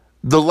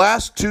the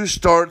last 2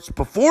 starts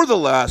before the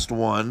last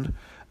one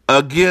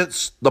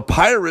against the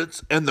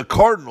Pirates and the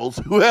Cardinals,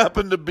 who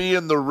happen to be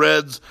in the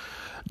Reds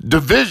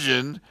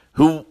division,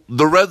 who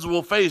the Reds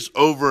will face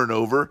over and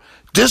over.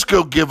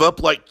 Disco give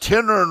up like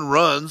 10 earned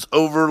runs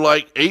over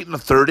like 8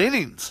 1/3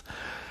 innings.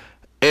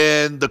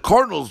 And the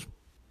Cardinals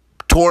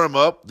tore him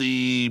up.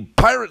 The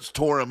Pirates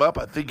tore him up.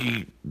 I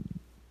think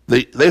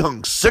they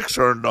hung 6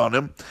 earned on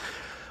him.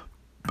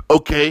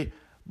 Okay,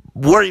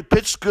 where he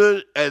pitched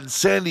good in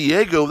San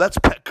Diego, that's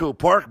Petco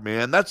Park,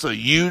 man. That's a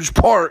huge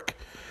park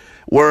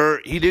where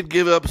he did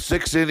give up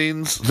 6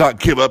 innings. Not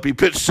give up, he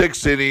pitched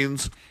 6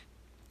 innings.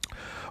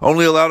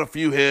 Only allowed a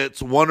few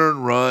hits, 1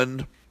 earned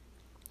run.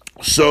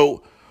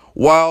 So,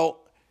 while,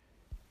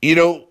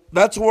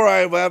 that's where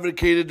I've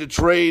advocated to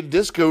trade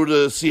Disco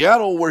to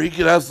Seattle, where he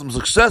could have some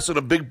success in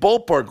a big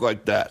ballpark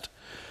like that.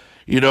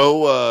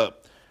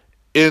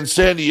 In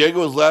San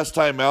Diego, his last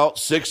time out,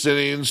 6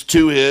 innings,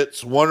 2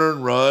 hits, 1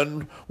 earned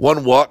run,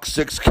 1 walk,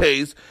 6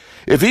 Ks.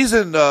 If he's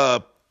in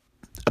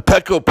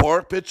Petco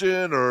Park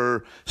pitching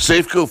or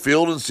Safeco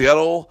Field in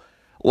Seattle,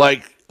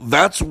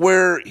 that's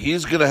where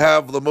he's going to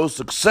have the most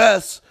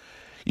success.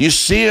 You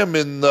see him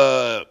in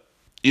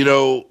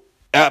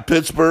at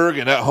Pittsburgh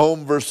and at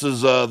home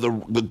versus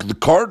the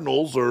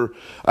Cardinals, or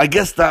I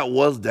guess that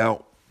was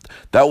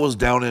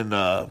down in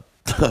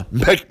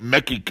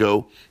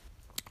Mexico.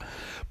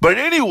 But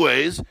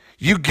anyways,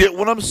 you get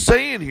what I'm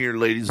saying here,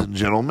 ladies and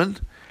gentlemen.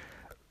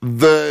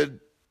 The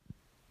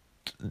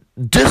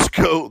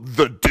Disco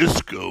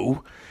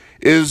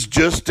is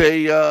just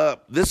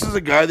this is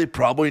a guy they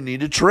probably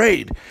need to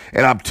trade.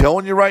 And I'm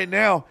telling you right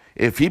now,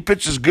 if he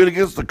pitches good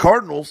against the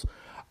Cardinals,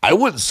 I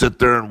wouldn't sit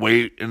there and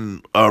wait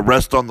and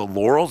rest on the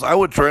laurels. I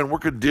would try and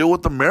work a deal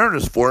with the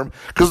Mariners for him,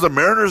 because the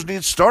Mariners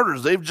need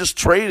starters. They've just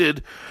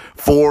traded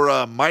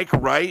for Mike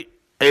Wright,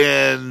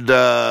 and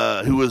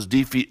who was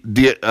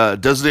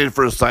designated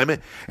for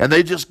assignment, and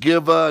they just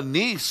give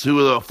Neese, who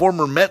is a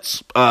former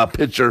Mets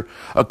pitcher,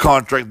 a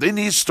contract. They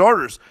need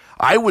starters.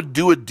 I would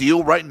do a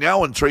deal right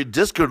now and trade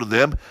Disco to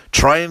them,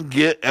 try and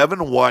get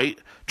Evan White,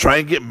 try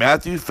and get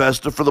Matthew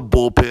Festa for the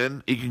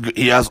bullpen.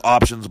 He has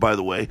options, by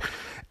the way.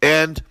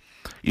 And,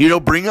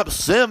 bring up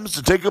Sims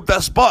to take up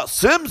that spot.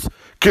 Sims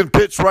can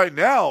pitch right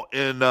now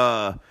in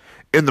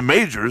the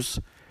majors.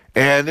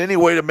 And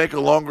anyway, to make a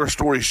longer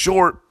story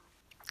short,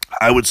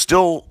 I would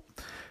still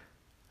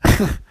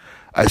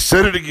I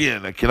said it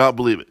again. I cannot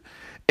believe it.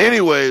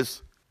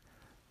 Anyways,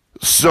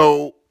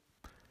 so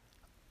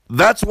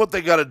that's what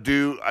they got to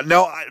do.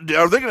 Now,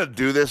 are they going to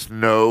do this?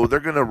 No, they're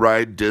going to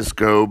ride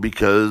Disco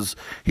because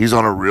he's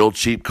on a real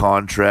cheap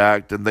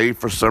contract, and they,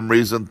 for some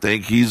reason,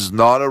 think he's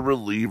not a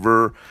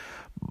reliever.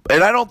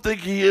 And I don't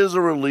think he is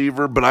a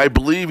reliever, but I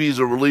believe he's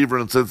a reliever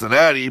in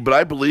Cincinnati. But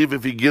I believe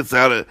if he gets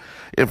out of,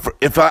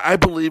 I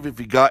believe if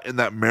he got in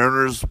that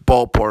Mariners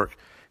ballpark,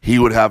 he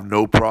would have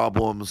no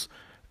problems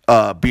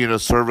being a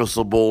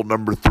serviceable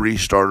number 3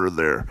 starter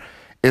there.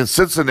 In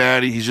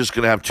Cincinnati, he's just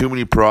going to have too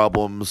many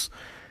problems.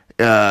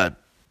 When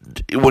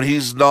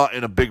he's not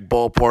in a big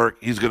ballpark,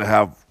 he's going to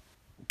have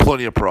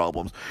plenty of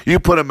problems. You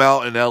put him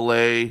out in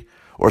L.A.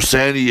 or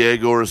San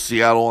Diego or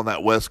Seattle on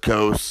that West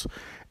Coast,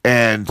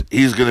 and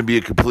he's going to be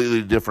a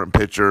completely different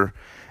pitcher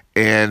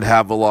and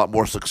have a lot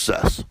more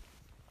success.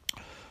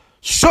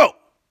 So,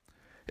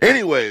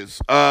 anyways,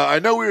 I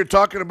know we were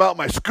talking about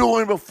my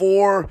schooling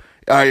before.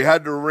 I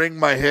had to wring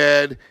my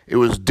head. It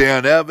was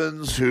Dan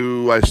Evans,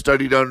 who I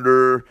studied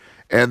under,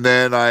 and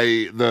then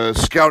the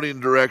scouting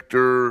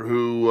director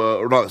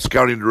or not the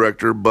scouting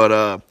director,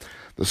 but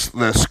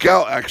the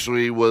scout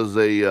actually was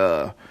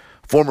a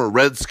former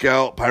Red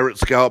Scout, Pirate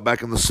Scout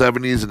back in the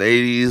 70s and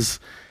 80s,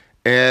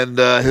 and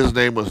his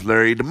name was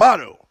Larry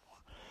D'Amato.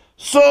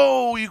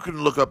 So you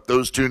can look up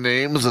those 2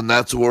 names, and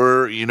that's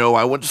where,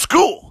 I went to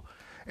school.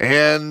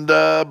 And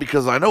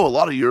because I know a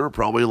lot of you are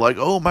probably like,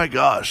 oh my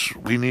gosh,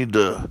 we need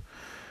to,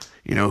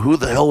 who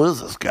the hell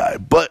is this guy?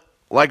 But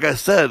like I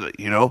said,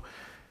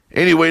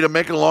 anyway, to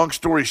make a long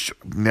story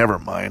short, never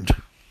mind.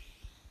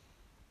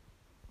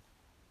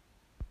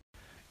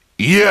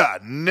 Yeah,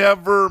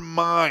 never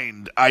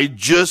mind. I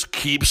just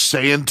keep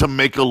saying to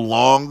make a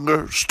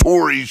longer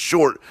story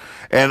short,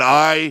 and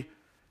I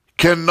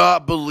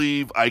cannot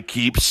believe I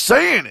keep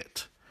saying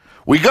it.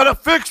 We got to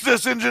fix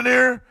this,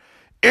 engineer.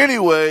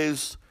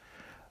 Anyways,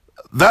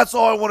 that's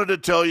all I wanted to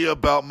tell you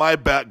about my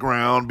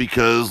background,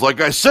 because, like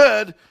I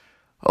said,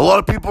 a lot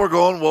of people are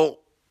going, well,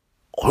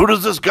 who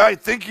does this guy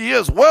think he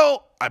is?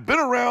 Well, I've been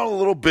around a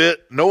little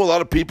bit, know a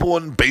lot of people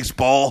in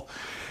baseball,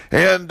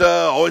 and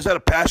always had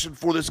a passion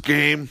for this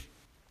game.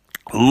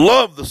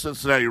 Love the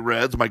Cincinnati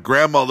Reds. My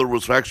grandmother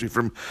was actually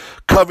from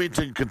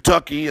Covington,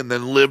 Kentucky, and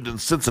then lived in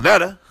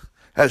Cincinnati,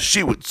 as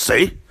she would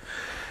say.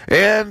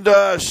 And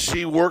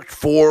she worked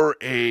for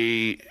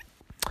an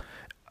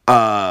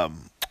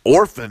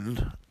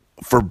orphanage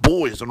for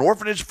boys.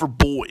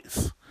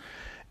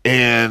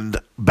 And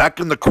back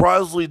in the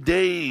Crosley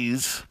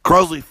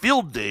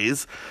Field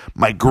days,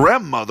 my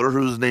grandmother,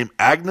 who's named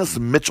Agnes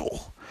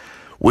Mitchell,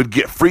 would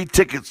get free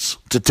tickets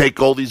to take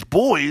all these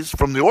boys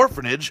from the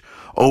orphanage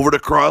over to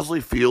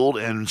Crosley Field,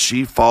 and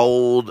she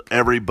followed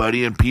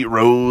everybody, and Pete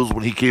Rose,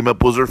 when he came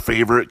up, was her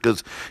favorite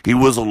because he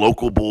was a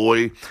local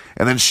boy.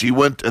 And then she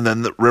went, and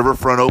then the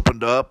Riverfront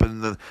opened up,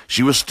 and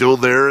she was still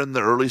there in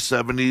the early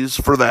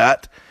 70s for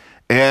that.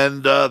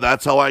 And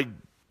that's how I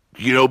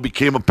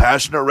became a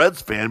passionate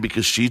Reds fan,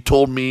 because she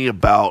told me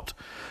about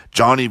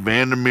Johnny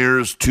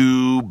Vandermeer's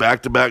 2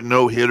 back-to-back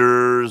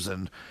no-hitters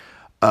and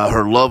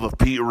her love of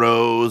Pete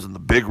Rose and the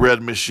Big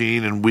Red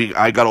Machine. And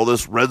I got all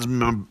this Reds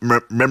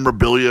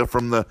memorabilia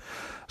from the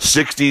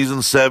 60s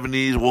and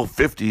 70s, well,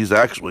 50s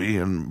actually,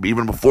 and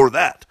even before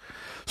that.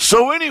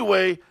 So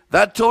anyway,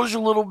 that tells you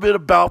a little bit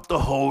about the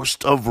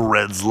host of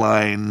Reds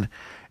Line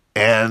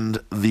and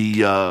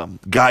the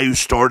guy who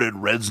started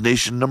Reds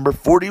Nation number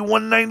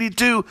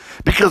 4192,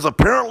 because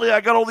apparently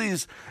I got all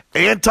these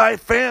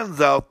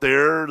anti-fans out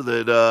there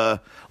that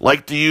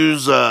like to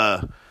use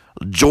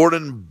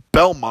Jordan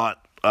Belmont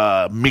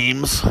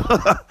memes.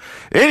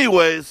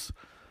 Anyways,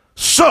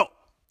 so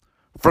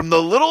from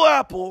the Little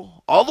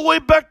Apple all the way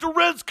back to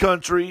Reds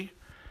country,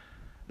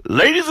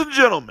 ladies and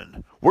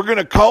gentlemen, we're going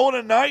to call it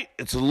a night.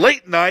 It's a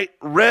late night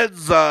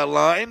Reds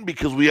line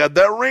because we had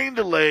that rain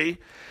delay.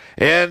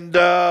 And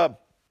I'm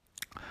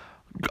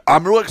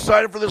real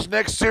excited for this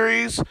next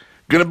series.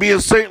 Going to be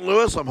in St.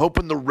 Louis. I'm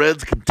hoping the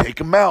Reds can take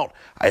them out.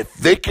 If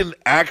they can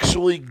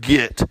actually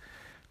get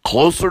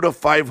closer to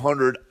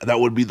 500, that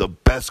would be the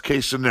best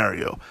case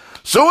scenario.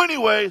 So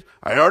anyway,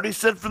 I already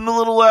said from the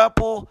Little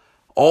Apple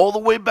all the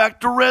way back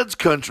to Reds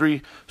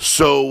country.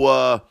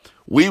 So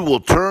we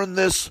will turn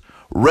this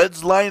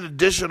Reds Line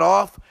edition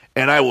off,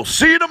 and I will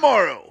see you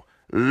tomorrow.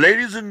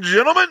 Ladies and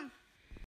gentlemen,